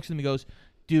Niro looks at him and goes,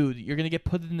 dude, you're going to get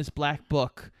put in this black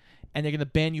book, and they're going to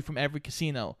ban you from every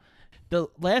casino. The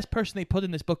last person they put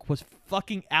in this book was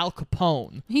fucking Al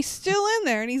Capone. He's still in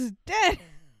there, and he's dead.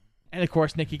 And, of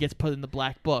course, Nikki gets put in the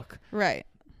black book. Right.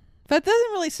 That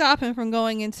doesn't really stop him from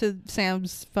going into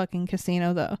Sam's fucking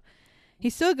casino, though. He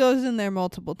still goes in there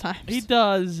multiple times. He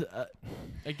does.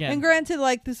 Again. And granted,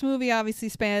 like, this movie obviously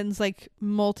spans, like,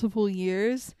 multiple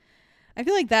years. I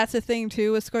feel like that's a thing,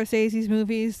 too, with Scorsese's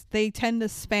movies. They tend to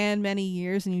span many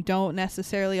years, and you don't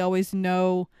necessarily always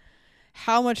know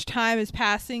how much time is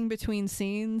passing between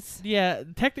scenes. Yeah,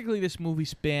 technically this movie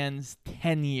spans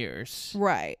 10 years.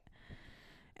 Right.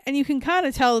 And you can kind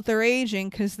of tell that they're aging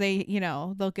because they, you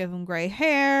know, they'll give him gray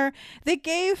hair. They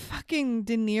gave fucking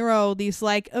De Niro these,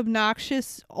 like,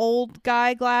 obnoxious old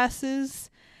guy glasses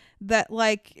that,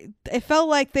 like, it felt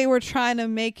like they were trying to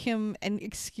make him, and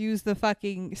excuse the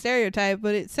fucking stereotype,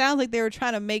 but it sounds like they were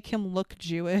trying to make him look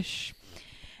Jewish.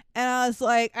 And I was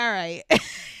like, all right.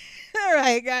 All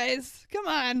right, guys. Come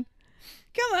on.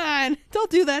 Don't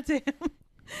do that to him.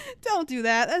 Don't do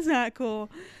that. That's not cool.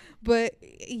 But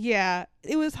yeah,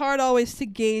 it was hard always to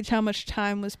gauge how much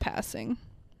time was passing.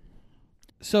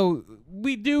 So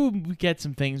we do get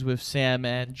some things with Sam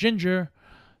and Ginger.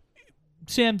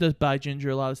 Sam does buy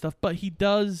Ginger a lot of stuff, but he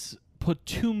does put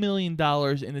 $2 million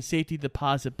in the safety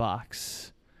deposit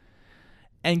box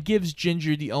and gives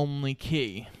Ginger the only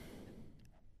key.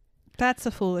 That's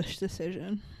a foolish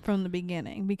decision from the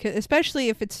beginning, because especially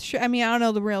if it's I mean, I don't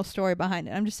know the real story behind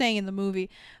it. I'm just saying in the movie,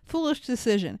 foolish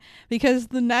decision, because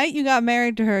the night you got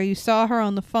married to her, you saw her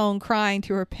on the phone crying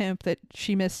to her pimp that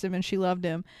she missed him and she loved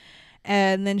him.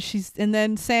 And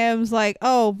then Sam's like,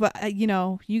 "Oh, but you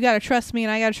know, you got to trust me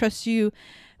and I got to trust you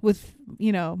with,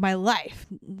 you know, my life.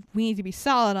 We need to be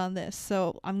solid on this.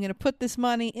 So I'm going to put this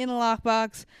money in a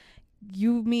lockbox.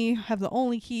 You, me have the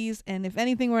only keys, and if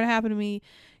anything were to happen to me,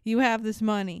 you have this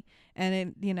money. And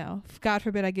it, you know, if God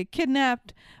forbid I get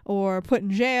kidnapped or put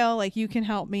in jail, like, you can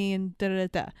help me," and da da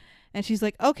da. And she's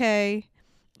like, "Okay."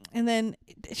 And then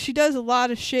she does a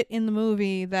lot of shit in the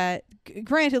movie that,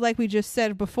 granted, like we just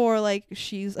said before, like,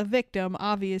 she's a victim,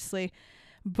 obviously,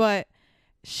 but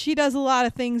she does a lot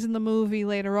of things in the movie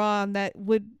later on that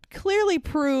would clearly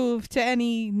prove to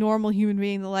any normal human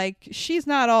being that, like, she's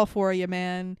not all for you,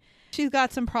 man. She's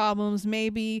got some problems.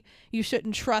 Maybe you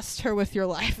shouldn't trust her with your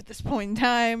life at this point in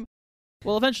time.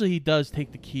 Well, eventually he does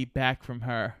take the key back from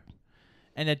her,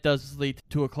 and it does lead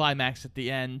to a climax at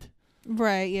the end.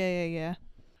 Right, yeah.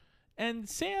 And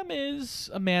Sam is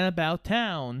a man about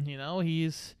town, you know.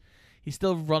 He's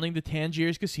still running the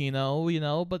Tangiers Casino, you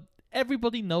know, but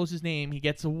everybody knows his name. He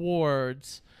gets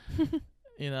awards,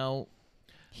 you know.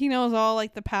 He knows all,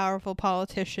 like, the powerful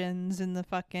politicians in the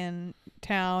fucking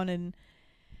town, and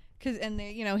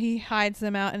they, you know, he hides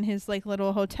them out in his, like,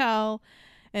 little hotel,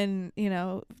 and, you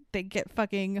know, they get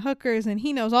fucking hookers, and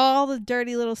he knows all the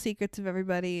dirty little secrets of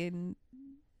everybody, and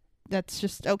that's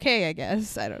just okay, I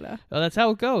guess. I don't know. Well, that's how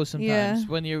it goes sometimes Yeah.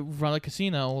 when you run a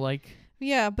casino, like.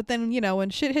 Yeah, but then, you know, when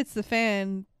shit hits the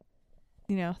fan,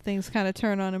 you know, things kind of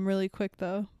turn on him really quick,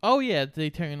 though. Oh, yeah, they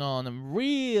turn on him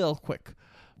real quick.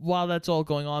 While that's all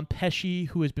going on, Pesci,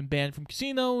 who has been banned from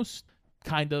casinos,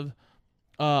 kind of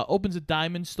opens a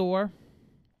diamond store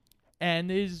and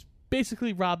is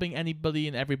basically robbing anybody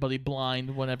and everybody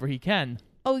blind whenever he can.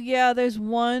 Oh, yeah, there's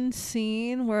one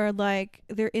scene where, like,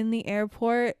 they're in the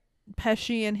airport,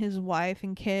 Pesci and his wife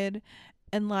and kid,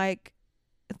 and, like,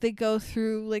 they go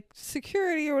through, like,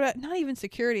 security or whatever. Not even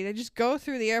security. They just go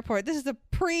through the airport. This is the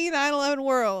pre-9/11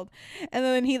 world. And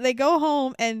then they go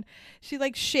home, and she,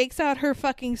 like, shakes out her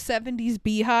fucking 70s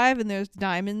beehive, and there's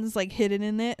diamonds, like, hidden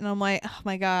in it. And I'm like, oh,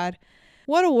 my God.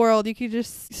 What a world. You could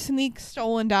just sneak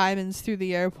stolen diamonds through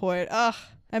the airport. Ugh,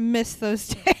 I miss those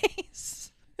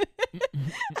days.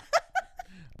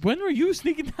 When were you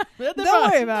sneaking down?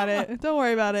 Don't worry about it. Don't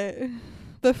worry about it.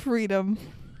 The freedom.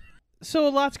 So a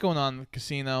lot's going on in the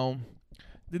casino.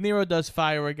 De Niro does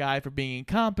fire a guy for being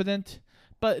incompetent,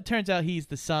 but it turns out he's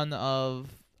the son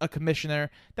of a commissioner.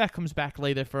 That comes back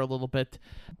later for a little bit.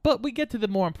 But we get to the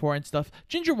more important stuff.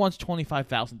 Ginger wants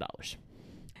 $25,000.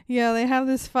 Yeah, they have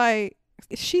this fight.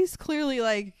 She's clearly,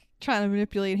 like, trying to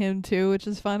manipulate him too, which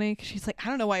is funny, because she's like, "I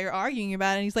don't know why you're arguing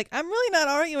about it." And he's like, "I'm really not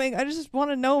arguing. I just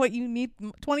want to know what you need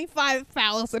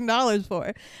 $25,000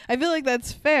 for." I feel like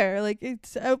that's fair. Like,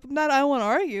 it's not, I don't want to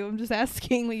argue. I'm just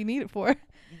asking what you need it for.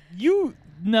 You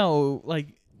know,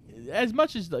 like, as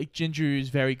much as, like, Ginger is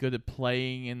very good at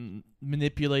playing and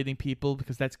manipulating people,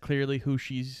 because that's clearly who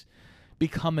she's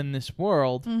become in this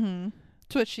world. Mm-hmm.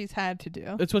 It's what she's had to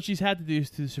do. It's what she's had to do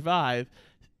to survive.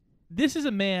 This is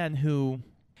a man who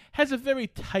has a very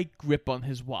tight grip on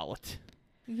his wallet.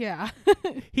 Yeah.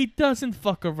 He doesn't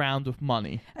fuck around with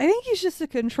money. I think he's just a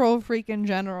control freak in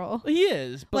general. He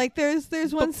is. But Like,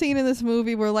 there's one scene in this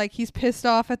movie where, like, he's pissed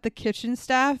off at the kitchen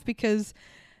staff because,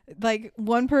 like,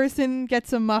 one person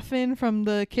gets a muffin from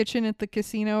the kitchen at the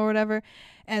casino or whatever,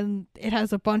 and it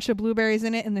has a bunch of blueberries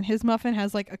in it, and then his muffin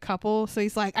has, like, a couple. So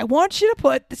he's like, "I want you to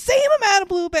put the same amount of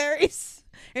blueberries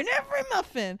in every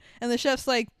muffin." And the chef's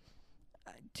like,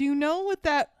 "Do you know what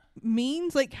that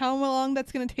means? Like, how long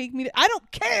that's gonna take me to—" "I don't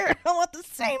care. I want the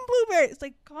same blueberries." It's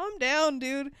like, calm down,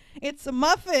 dude. It's a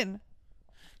muffin.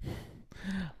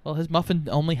 Well, his muffin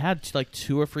only had like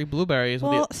 2 or 3 blueberries.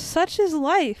 Well, such is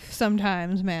life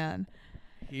sometimes, man.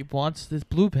 He wants his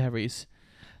blueberries.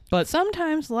 But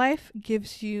Sometimes life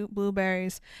gives you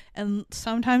blueberries, and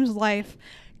sometimes life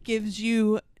gives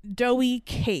you doughy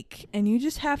cake, and you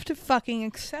just have to fucking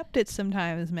accept it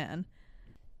sometimes, man.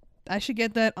 I should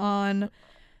get that on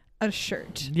a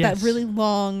shirt. Yes. That really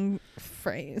long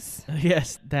phrase.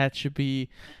 Yes, that should be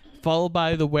followed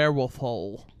by the werewolf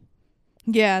hole.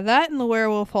 Yeah, that and the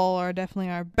werewolf hole are definitely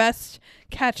our best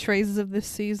catchphrases of this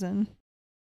season.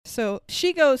 So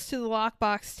she goes to the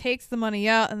lockbox, takes the money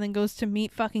out, and then goes to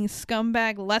meet fucking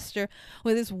scumbag Lester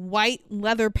with his white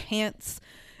leather pants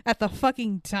at the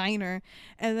fucking diner.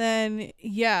 And then,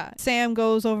 yeah, Sam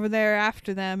goes over there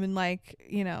after them and, like,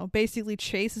 you know, basically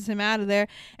chases him out of there,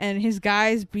 and his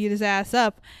guys beat his ass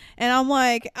up. And I'm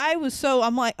like,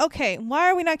 okay,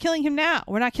 why are we not killing him now?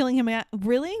 We're not killing him now?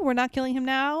 Really? We're not killing him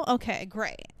now? Okay,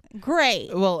 great.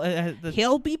 Well,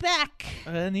 He'll be back.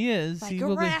 And he is. Like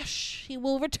a rash. He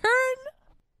will return.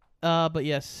 But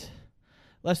yes,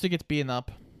 Lester gets beaten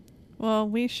up. Well,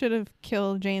 we should have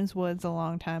killed James Woods a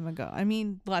long time ago. I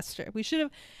mean, Lester. We should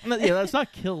have... Yeah, let's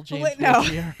not kill James Wait, Woods no.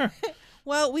 here.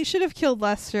 Well, we should have killed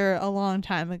Lester a long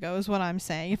time ago is what I'm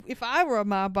saying. If I were a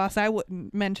mob boss, I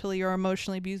wouldn't mentally or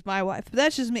emotionally abuse my wife. But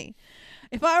that's just me.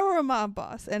 If I were a mob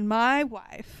boss and my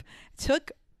wife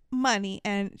took money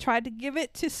and tried to give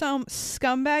it to some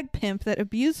scumbag pimp that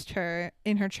abused her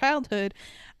in her childhood,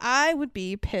 I would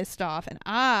be pissed off, and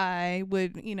I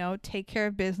would, you know, take care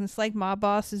of business like mob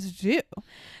bosses do.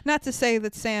 Not to say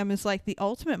that Sam is like the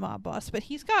ultimate mob boss, but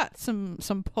he's got some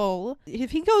pull.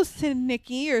 If he goes to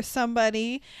Nikki or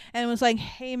somebody and was like,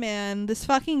 hey man, this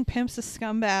fucking pimp's a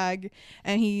scumbag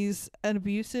and he's an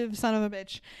abusive son of a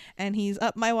bitch and he's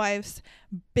up my wife's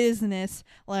business,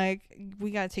 like,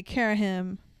 we gotta take care of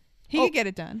him. He could get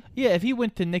it done. Yeah, if he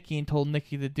went to Nikki and told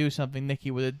Nikki to do something, Nikki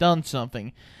would have done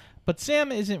something. But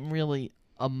Sam isn't really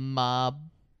a mob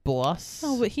boss.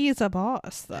 Oh, but he is a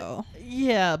boss, though.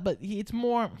 Yeah, but it's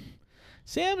more...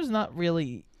 Sam's not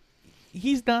really...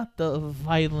 He's not the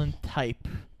violent type.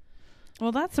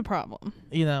 Well, that's a problem.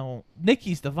 You know,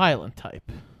 Nikki's the violent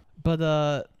type.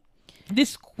 But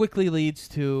this quickly leads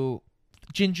to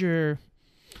Ginger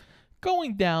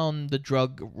going down the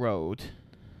drug road.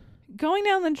 Going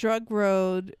down the drug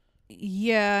road,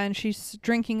 yeah, and she's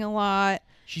drinking a lot.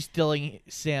 She's stealing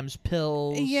Sam's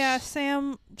pills. Yeah,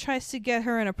 Sam tries to get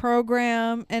her in a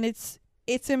program, and it's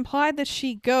implied that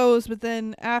she goes, but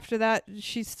then after that,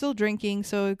 she's still drinking,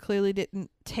 so it clearly didn't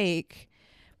take.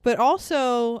 But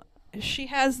also, she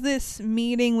has this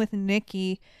meeting with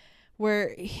Nikki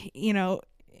where, you know,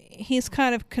 he's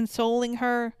kind of consoling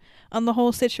her on the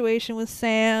whole situation with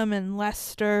Sam and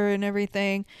Lester and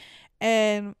everything.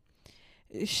 And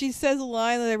she says a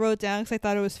line that I wrote down because I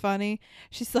thought it was funny.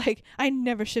 She's like, I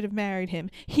never should have married him.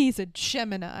 He's a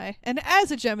Gemini. And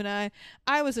as a Gemini,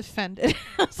 I was offended.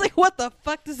 I was like, what the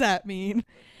fuck does that mean?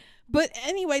 But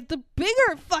anyway, the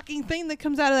bigger fucking thing that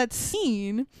comes out of that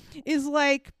scene is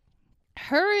like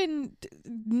her and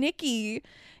Nikki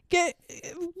get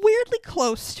weirdly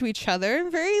close to each other.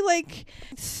 Very like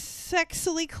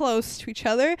sexily close to each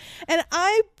other, and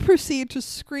I proceed to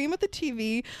scream at the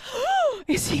TV, oh,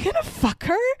 is he gonna fuck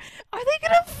her? Are they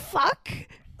gonna fuck?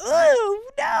 Oh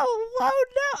no, oh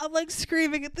no. I'm like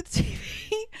screaming at the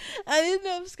TV. I didn't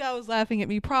know if Scott was laughing at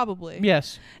me. Probably.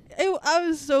 Yes. I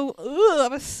was so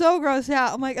grossed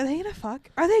out. I'm like, are they gonna fuck?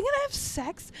 Are they gonna have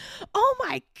sex? Oh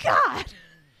my god.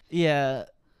 Yeah,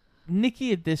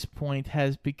 Nikki at this point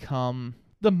has become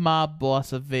the mob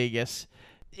boss of Vegas.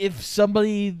 If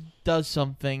somebody does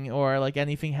something or like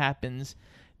anything happens,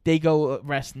 they go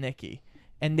arrest Nikki,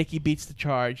 and Nikki beats the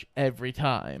charge every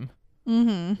time.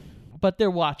 Mm-hmm. But they're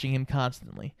watching him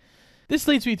constantly. This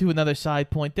leads me to another side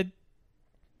point that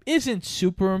isn't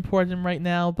super important right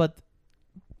now, but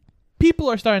people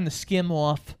are starting to skim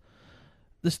off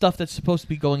the stuff that's supposed to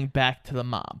be going back to the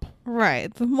mob.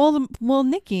 Right. Well,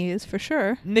 Nikki is for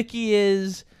sure. Nikki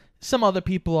is. Some other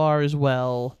people are as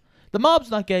well. The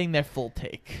mob's not getting their full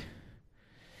take.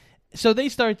 So they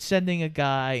start sending a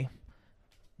guy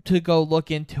to go look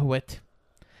into it.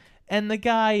 And the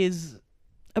guy is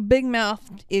a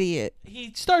big-mouthed idiot.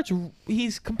 He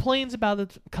complains about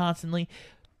it constantly,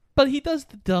 but he does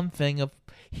the dumb thing of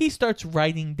he starts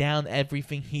writing down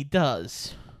everything he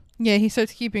does. Yeah, he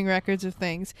starts keeping records of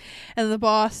things. And the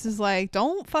boss is like,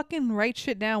 don't fucking write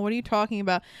shit down. What are you talking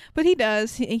about? But he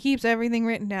does. He keeps everything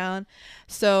written down.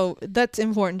 So that's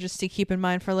important just to keep in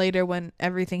mind for later when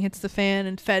everything hits the fan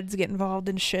and feds get involved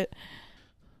in shit.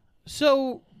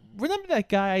 So, remember that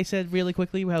guy I said really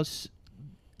quickly how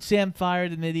Sam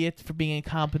fired an idiot for being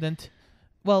incompetent?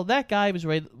 Well, that guy was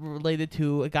related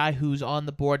to a guy who's on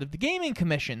the board of the Gaming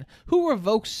Commission who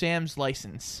revoked Sam's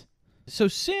license. So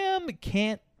Sam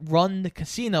can't run the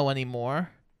casino anymore.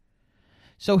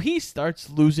 So he starts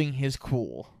losing his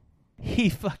cool. he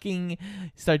fucking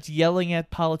starts yelling at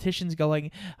politicians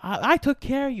going, I took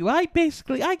care of you. I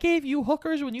gave you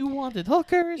hookers when you wanted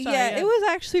hookers. Yeah, it was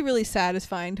actually really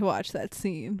satisfying to watch that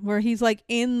scene where he's like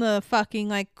in the fucking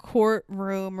like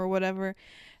courtroom or whatever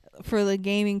for the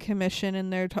gaming commission,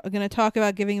 and they're going to talk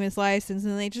about giving him his license,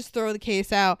 and they just throw the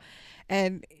case out.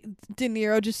 And De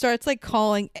Niro just starts like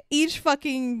calling each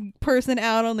fucking person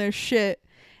out on their shit.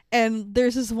 And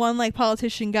there's this one like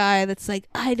politician guy that's like,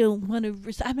 I don't want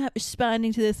to, I'm not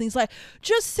responding to this. And he's like,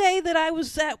 just say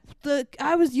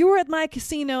that you were at my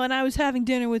casino and I was having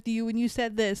dinner with you and you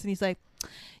said this. And he's like,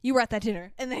 you were at that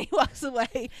dinner. And then he walks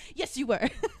away. Yes, you were.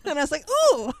 And I was like,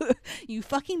 ooh, you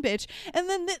fucking bitch. And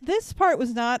then this part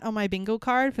was not on my bingo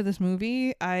card for this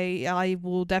movie. I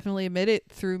will definitely admit it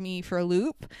threw me for a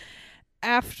loop.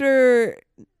 After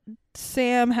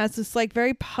Sam has this like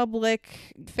very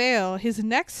public fail, his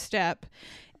next step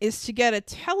is to get a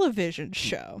television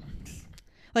show,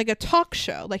 like a talk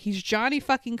show, like he's Johnny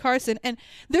fucking Carson. And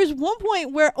there's one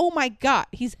point where, oh my god,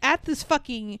 he's at this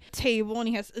fucking table and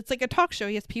it's like a talk show.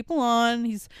 He has people on,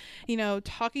 he's,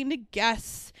 talking to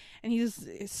guests, and he's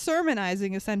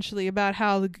sermonizing essentially about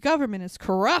how the government is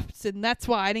corrupt, and that's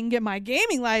why I didn't get my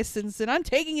gaming license, and I'm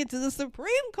taking it to the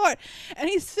Supreme Court. And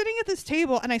he's sitting at this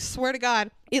table, and I swear to God,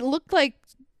 it looked like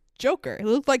Joker. It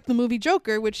looked like the movie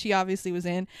Joker, which he obviously was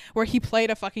in, where he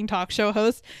played a fucking talk show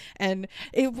host, and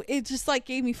it just like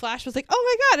gave me flash. I was like,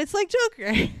 oh my god, it's like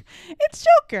Joker. It's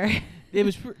Joker.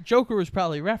 Joker was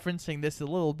probably referencing this a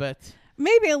little bit.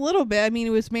 Maybe a little bit. I mean,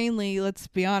 it was mainly, let's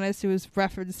be honest, it was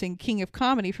referencing King of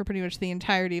Comedy for pretty much the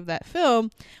entirety of that film,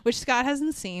 which Scott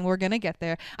hasn't seen. We're going to get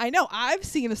there. I know I've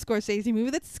seen a Scorsese movie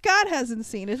that Scott hasn't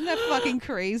seen. Isn't that fucking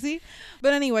crazy?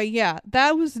 But anyway, yeah,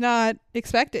 that was not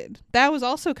expected. That was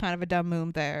also kind of a dumb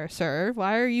move there, sir.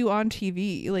 Why are you on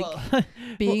TV? Like,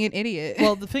 being an idiot.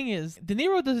 Well, the thing is, De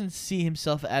Niro doesn't see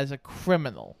himself as a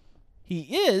criminal. He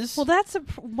is. Well,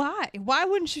 why? Why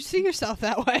wouldn't you see yourself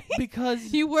that way?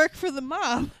 Because you work for the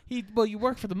mob. You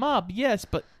work for the mob, yes,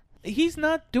 but he's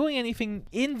not doing anything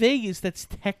in Vegas that's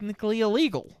technically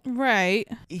illegal. Right.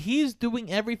 He's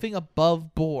doing everything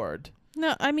above board.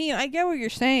 No, I mean, I get what you're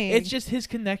saying. It's just his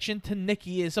connection to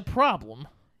Nicky is a problem.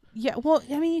 Yeah, well,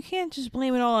 I mean, you can't just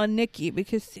blame it all on Nicky,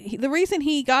 because the reason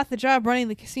he got the job running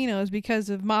the casino is because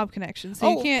of mob connections. So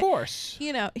you can't, of course.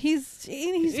 He's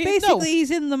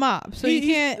he's in the mob, so you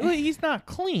can't. He's not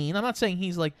clean. I'm not saying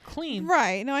he's like clean.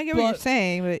 Right. No, I get what you're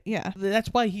saying, but yeah. That's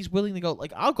why he's willing to go,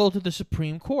 like, I'll go to the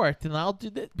Supreme Court and I'll do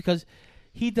this, because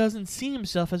he doesn't see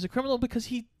himself as a criminal, because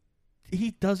he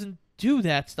doesn't do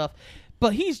that stuff.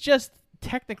 But he's just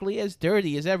technically as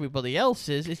dirty as everybody else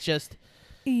is. It's just...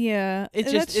 Yeah,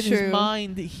 it's just in true. His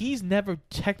mind, he's never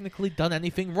technically done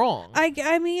anything wrong.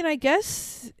 I mean, I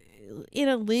guess in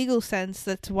a legal sense,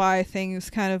 that's why things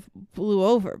kind of blew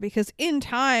over. Because in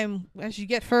time, as you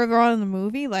get further on in the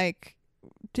movie, like,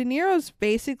 De Niro's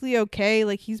basically okay.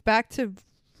 Like, he's back to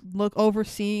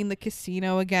overseeing the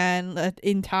casino again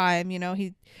in time.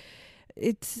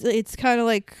 It's kind of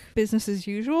like business as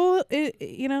usual.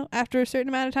 After a certain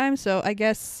amount of time. So I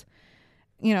guess.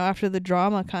 After the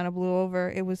drama kind of blew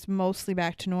over, it was mostly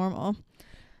back to normal.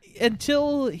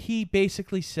 Until he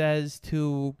basically says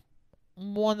to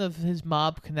one of his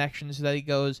mob connections that he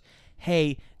goes,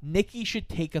 hey, Nicky should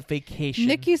take a vacation.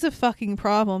 Nicky's a fucking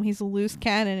problem. He's a loose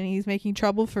cannon and he's making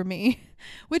trouble for me.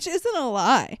 Which isn't a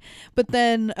lie. But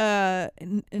then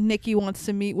Nicky wants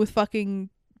to meet with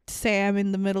fucking Sam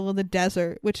in the middle of the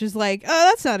desert, which is like, oh,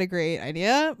 that's not a great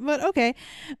idea, but okay.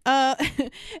 And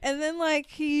then like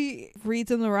he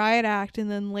reads in the riot act, and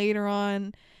then later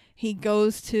on he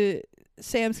goes to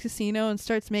Sam's casino and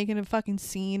starts making a fucking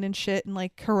scene and shit and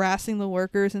like harassing the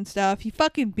workers and stuff. He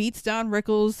fucking beats Don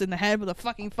Rickles in the head with a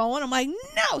fucking phone. I'm like,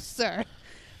 no, sir.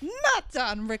 Not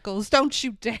Don Rickles. Don't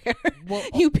you dare. Well,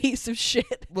 you piece of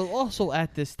shit. Well, also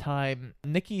at this time,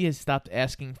 Nicky has stopped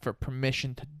asking for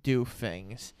permission to do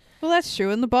things. Well, that's true.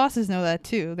 And the bosses know that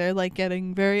too. They're like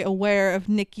getting very aware of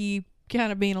Nicky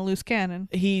kind of being a loose cannon.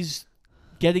 He's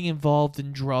getting involved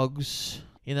in drugs.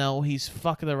 He's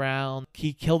fucking around.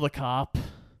 He killed a cop.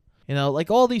 Like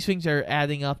all these things are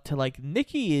adding up to like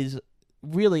Nicky is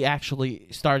really actually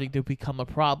starting to become a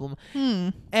problem.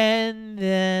 And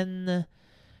then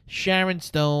Sharon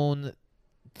Stone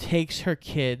takes her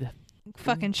kid.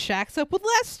 Fucking shacks up with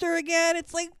Lester again.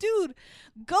 It's like, dude,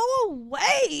 go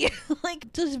away.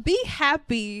 Like, just be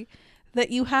happy that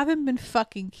you haven't been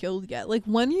fucking killed yet. Like,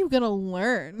 when are you gonna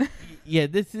learn? Yeah,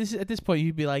 this at this point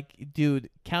you'd be like, dude,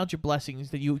 count your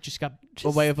blessings that you just got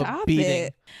away with a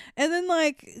beating. And then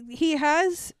like he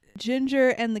has Ginger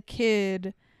and the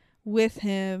kid with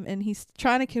him, and he's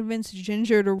trying to convince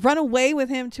Ginger to run away with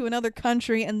him to another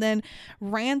country and then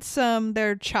ransom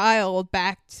their child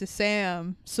back to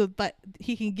Sam so that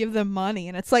he can give them money.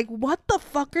 And it's like, what the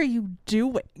fuck are you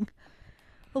doing?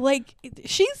 Like,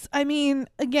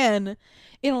 again,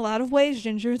 in a lot of ways,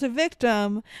 Ginger's a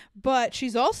victim, but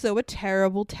she's also a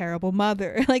terrible, terrible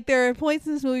mother. Like, there are points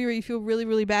in this movie where you feel really,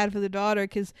 really bad for the daughter,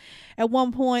 because at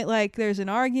one point, like, there's an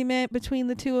argument between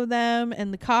the two of them,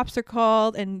 and the cops are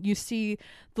called, and you see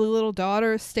the little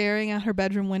daughter staring at her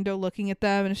bedroom window looking at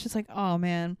them, and it's just like, oh,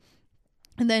 man.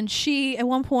 And then at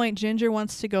one point, Ginger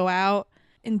wants to go out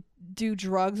and do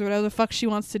drugs or whatever the fuck she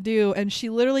wants to do, and she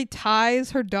literally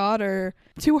ties her daughter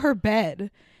to her bed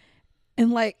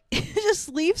and like just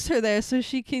leaves her there so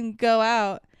she can go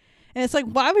out. And it's like,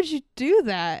 why would you do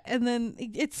that? And then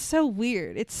it's so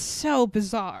weird, it's so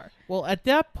bizarre. Well, at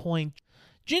that point,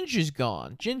 Ginger's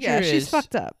gone. She's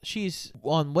fucked up. She's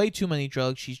on way too many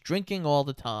drugs. She's drinking all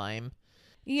the time.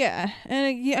 Yeah,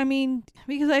 and I mean,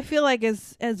 because I feel like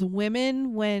as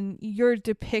women, when you're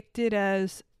depicted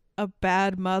as a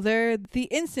bad mother, the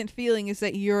instant feeling is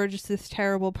that you're just this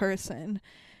terrible person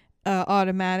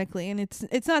automatically. And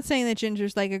it's not saying that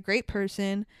Ginger's like a great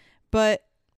person, but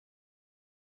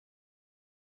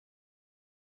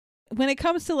when it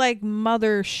comes to like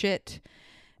mother shit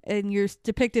and you're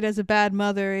depicted as a bad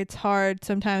mother, it's hard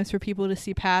sometimes for people to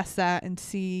see past that and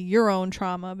see your own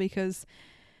trauma, because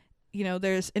you know,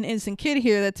 there's an innocent kid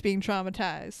here that's being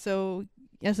traumatized. So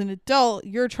as an adult,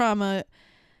 your trauma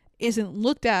isn't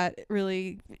looked at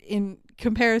really in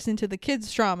comparison to the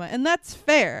kid's trauma, and that's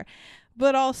fair.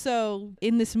 But also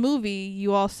in this movie,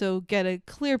 you also get a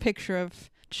clear picture of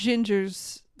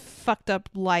Ginger's fucked up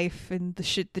life and the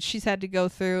shit that she's had to go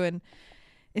through. And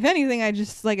if anything, I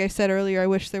just, like I said earlier, I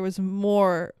wish there was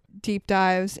more deep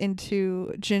dives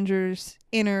into Ginger's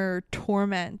inner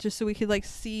torment, just so we could like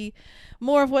see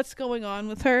more of what's going on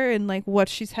with her and like what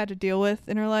she's had to deal with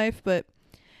in her life. But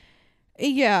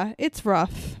yeah, it's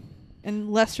rough.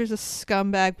 And Lester's a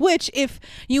scumbag, which if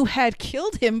you had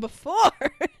killed him before,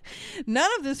 none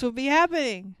of this would be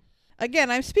happening. Again,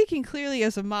 I'm speaking clearly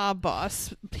as a mob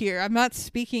boss here. I'm not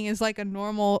speaking as like a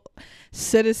normal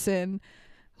citizen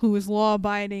who is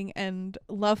law-abiding and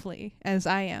lovely as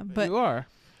I am. But you are.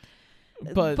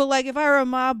 But like, if I were a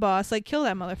mob boss, like, kill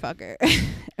that motherfucker.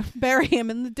 Bury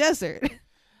him in the desert.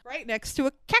 Right next to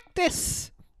a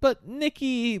cactus. But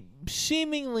Nikki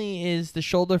seemingly is the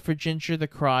shoulder for Ginger to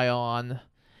cry on,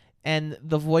 and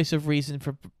the voice of reason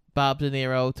for Bob De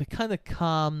Niro to kind of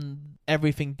calm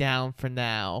everything down for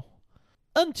now,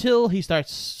 until he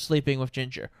starts sleeping with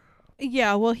Ginger.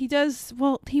 Yeah, well, he does.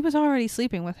 Well, he was already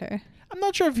sleeping with her. I'm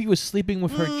not sure if he was sleeping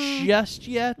with her just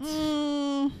yet.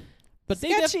 But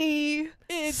sketchy.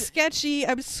 It's sketchy.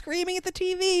 I'm screaming at the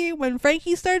TV. When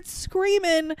Frankie starts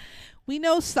screaming, we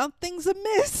know something's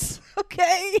amiss,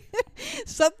 okay?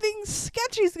 Something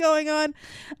sketchy's going on.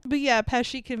 But yeah,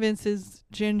 Pesci convinces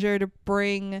Ginger to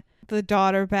bring the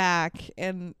daughter back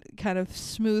and kind of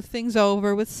smooth things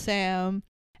over with Sam.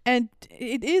 And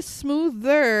it is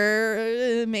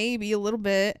smoother, maybe a little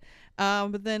bit.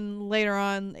 But then later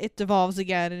on, it devolves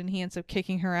again, and he ends up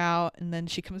kicking her out, and then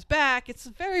she comes back. It's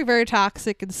very, very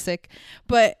toxic and sick.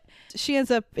 But she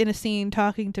ends up in a scene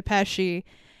talking to Pesci,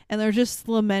 and they're just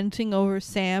lamenting over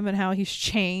Sam and how he's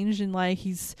changed, and like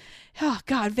oh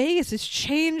God, Vegas has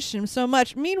changed him so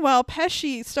much. Meanwhile,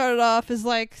 Pesci started off as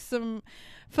like some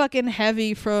fucking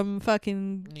heavy from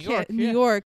fucking New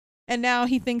York. And now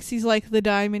he thinks he's like the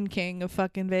Diamond King of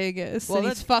fucking Vegas. Well, and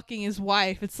he's fucking his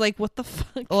wife. It's like, what the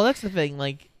fuck? Well, that's the thing.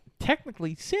 Like,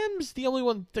 technically, Sam's the only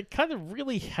one that kind of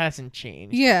really hasn't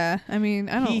changed. Yeah, I mean,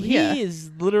 I don't... He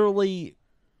is literally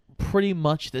pretty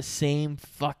much the same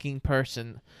fucking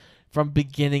person from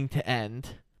beginning to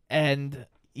end. And,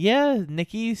 yeah,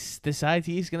 Nicky decides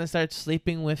he's going to start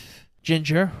sleeping with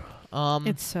Ginger.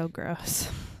 It's so gross.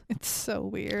 It's so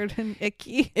weird and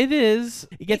icky. It is.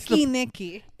 It gets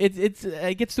Nicky.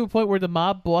 It gets to a point where the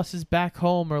mob bosses back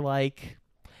home are like,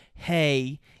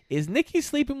 "Hey, is Nicky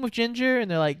sleeping with Ginger?" And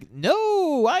they're like,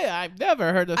 "No, I've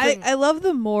never heard of thing." I love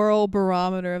the moral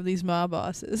barometer of these mob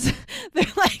bosses. They're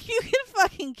like, you can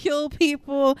fucking kill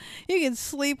people, you can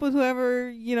sleep with whoever,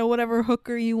 you know, whatever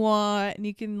hooker you want, and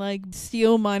you can like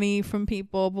steal money from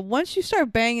people. But once you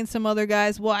start banging some other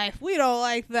guy's wife, we don't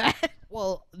like that.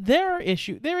 Well, their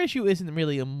issue isn't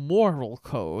really a moral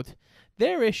code.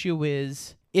 Their issue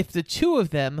is if the two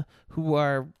of them, who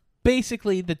are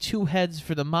basically the two heads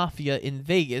for the mafia in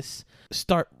Vegas,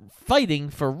 start fighting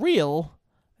for real,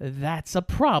 that's a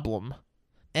problem.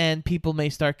 And people may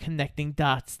start connecting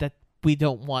dots that we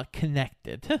don't want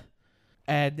connected.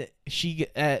 And she,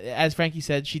 as Frankie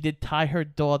said, she did tie her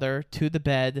daughter to the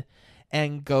bed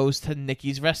and goes to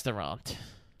Nikki's restaurant.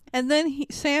 And then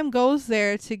Sam goes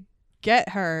there to get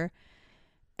her,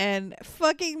 and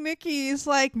fucking Nikki is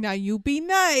like, "Now you be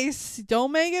nice.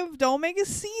 Don't make a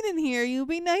scene in here. You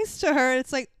be nice to her."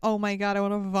 It's like, oh my god, I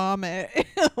want to vomit.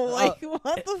 What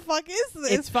the fuck is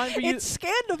this? It's fine for you. It's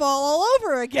Scandival all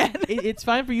over again. It's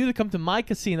fine for you to come to my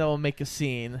casino and make a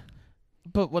scene,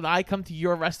 but when I come to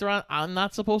your restaurant, I'm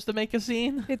not supposed to make a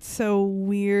scene. It's so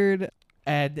weird.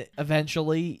 And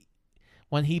eventually,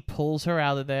 when he pulls her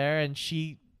out of there and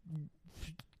she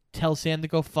tells Sam to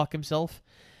go fuck himself,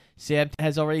 Sam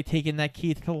has already taken that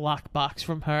key to the lockbox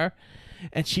from her,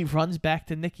 and she runs back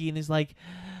to Nikki and is like,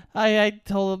 I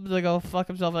told him to go fuck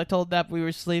himself. I told him that we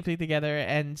were sleeping together,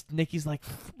 and Nikki's like,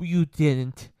 you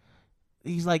didn't.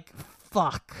 He's like,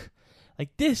 fuck.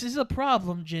 Like, this is a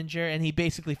problem, Ginger. And he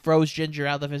basically throws Ginger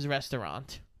out of his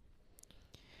restaurant.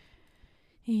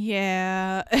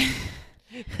 Yeah.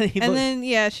 And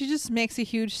then, she just makes a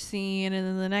huge scene, and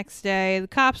then the next day, the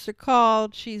cops are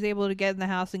called. She's able to get in the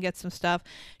house and get some stuff.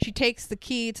 She takes the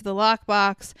key to the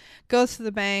lockbox, goes to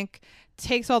the bank,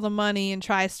 takes all the money, and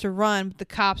tries to run, but the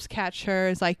cops catch her.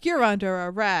 It's like, you're under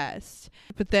arrest.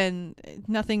 But then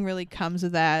nothing really comes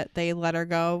of that. They let her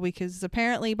go, because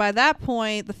apparently by that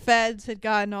point, the feds had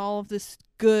gotten all of this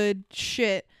good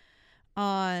shit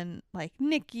on, like,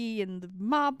 Nikki and the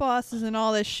mob bosses and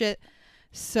all this shit.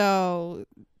 So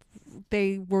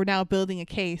they were now building a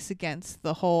case against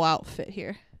the whole outfit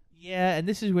here. Yeah, and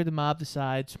this is where the mob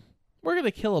decides, we're going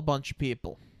to kill a bunch of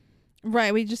people.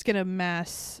 Right, we just get a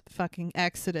mass fucking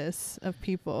exodus of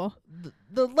people.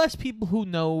 The less people who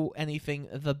know anything,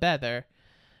 the better.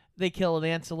 They kill an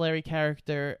ancillary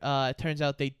character. It turns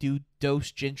out they do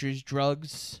dose Ginger's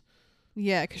drugs.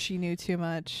 Yeah, because she knew too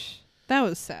much. That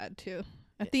was sad, too.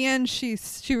 At the end, she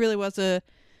really was a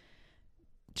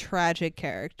tragic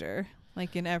character,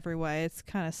 like in every way. It's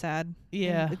kind of sad.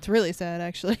 Yeah, it's really sad,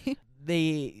 actually.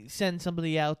 They send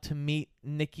somebody out to meet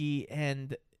Nikki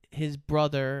and his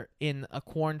brother in a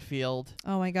cornfield.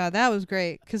 Oh my god, that was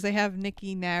great, because they have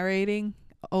Nikki narrating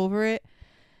over it,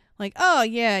 like, oh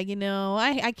yeah, you know,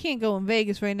 I can't go in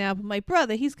Vegas right now, but my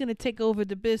brother, he's gonna take over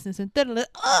the business, and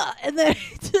and then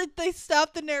they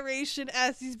stop the narration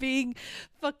as he's being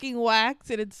fucking whacked,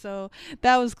 and it's so,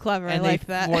 that was clever. And I like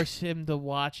that. And they force him to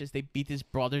watch as they beat his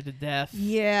brother to death.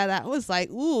 Yeah, that was like,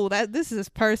 ooh, this is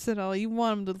personal. You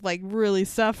want him to like really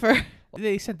suffer.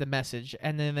 They sent the message,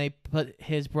 and then they put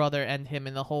his brother and him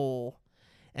in the hole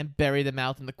and buried them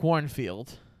out in the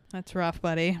cornfield. That's rough,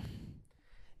 buddy.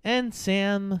 And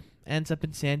Sam ends up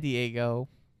in San Diego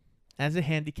as a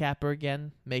handicapper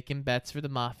again, making bets for the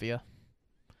mafia.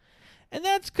 And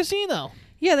that's Casino.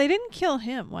 Yeah, they didn't kill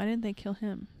him. Why didn't they kill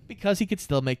him? Because he could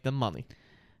still make them money.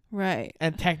 Right.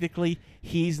 And technically,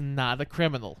 he's not a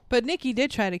criminal. But Nikki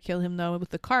did try to kill him, though, with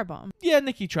the car bomb. Yeah,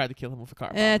 Nikki tried to kill him with a car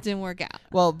bomb. And it didn't work out.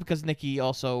 Well, because Nikki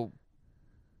also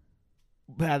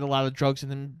had a lot of drugs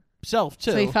in himself,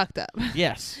 too. So he fucked up.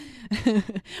 Yes.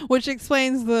 Which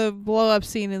explains the blow-up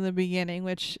scene in the beginning,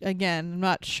 which, again, I'm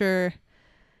not sure,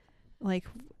 like,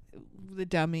 the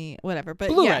dummy, whatever. But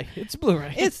Blu-ray. Yeah, it's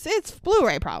Blu-ray. It's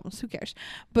Blu-ray problems. Who cares?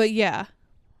 But, yeah,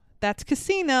 that's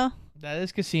Casino. That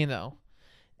is Casino.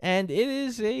 And it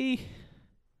is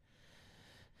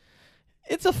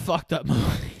it's a fucked up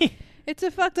movie. It's a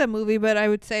fucked up movie, but I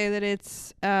would say that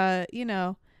it's,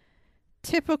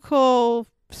 typical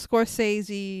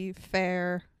Scorsese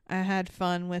fare. I had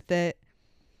fun with it.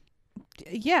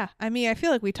 Yeah, I mean, I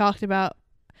feel like we talked about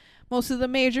most of the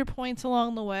major points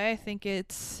along the way. I think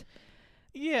it's...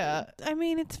 Yeah. I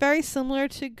mean, it's very similar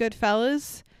to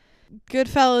Goodfellas.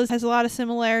 Goodfellas has a lot of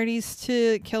similarities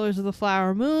to Killers of the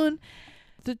Flower Moon.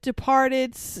 The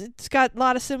Departed, it's got a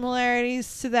lot of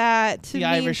similarities to that, to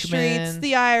Mean Streets,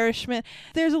 The Irishman.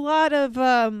 There's a lot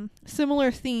of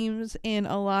similar themes in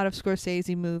a lot of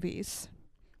Scorsese movies.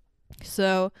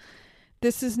 So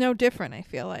this is no different, I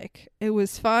feel like. It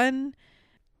was fun.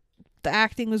 The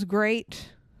acting was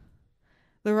great.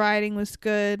 The writing was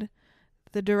good.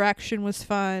 The direction was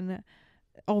fun.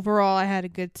 Overall, I had a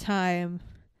good time.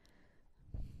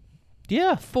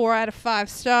 Yeah. 4 out of 5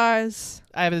 stars.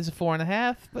 I have it as a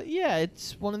 4.5, but yeah,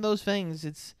 it's one of those things.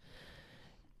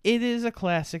 It is a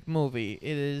classic movie.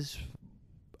 It is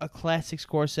a classic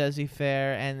Scorsese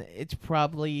fare, and it's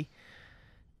probably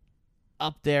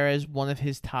up there as one of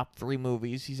his top 3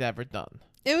 movies he's ever done.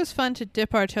 It was fun to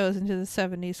dip our toes into the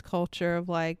 70s culture of,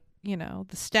 like, you know,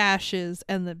 the stashes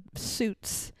and the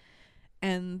suits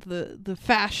and the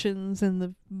fashions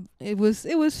and it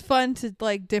was fun to,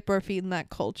 like, dip our feet in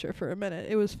that culture for a minute.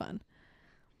 It was fun.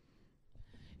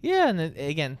 Yeah, and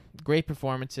again, great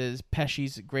performances.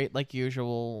 Pesci's great like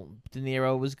usual. De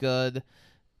Niro was good.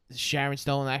 Sharon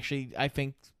Stone actually, I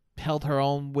think, held her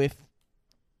own with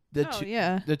the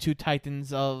two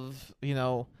titans of,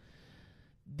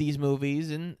 these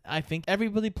movies, and I think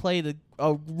everybody played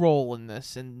a role in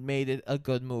this and made it a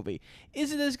good movie.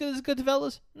 Is it as good as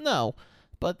Goodfellas? No.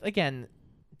 But again,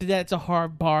 that's a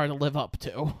hard bar to live up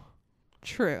to.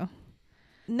 True.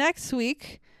 Next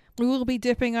week, we will be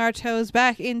dipping our toes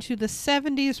back into the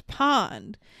 70s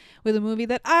pond with a movie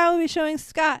that I will be showing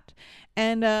Scott.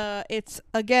 And it's,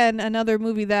 again, another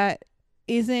movie that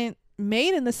isn't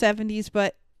made in the 70s,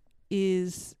 but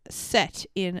is set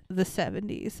in the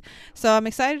 70s. So I'm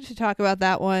excited to talk about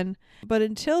that one. But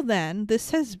until then,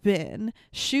 this has been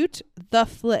Shoot the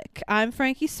Flick. I'm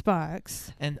Frankie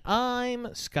Sparks. And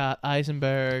I'm Scott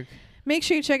Eisenberg. Make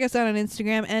sure you check us out on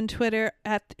Instagram and Twitter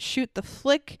at Shoot the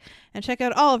Flick, and check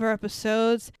out all of our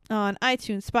episodes on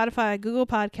iTunes, Spotify, Google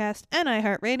Podcast, and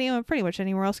iHeartRadio, and pretty much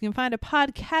anywhere else you can find a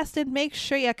podcast. And make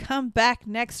sure you come back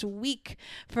next week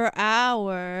for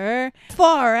our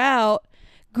far out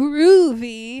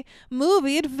groovy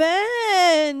movie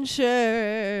adventure.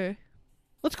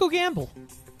 Let's go gamble.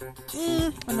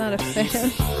 I'm not a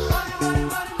fan.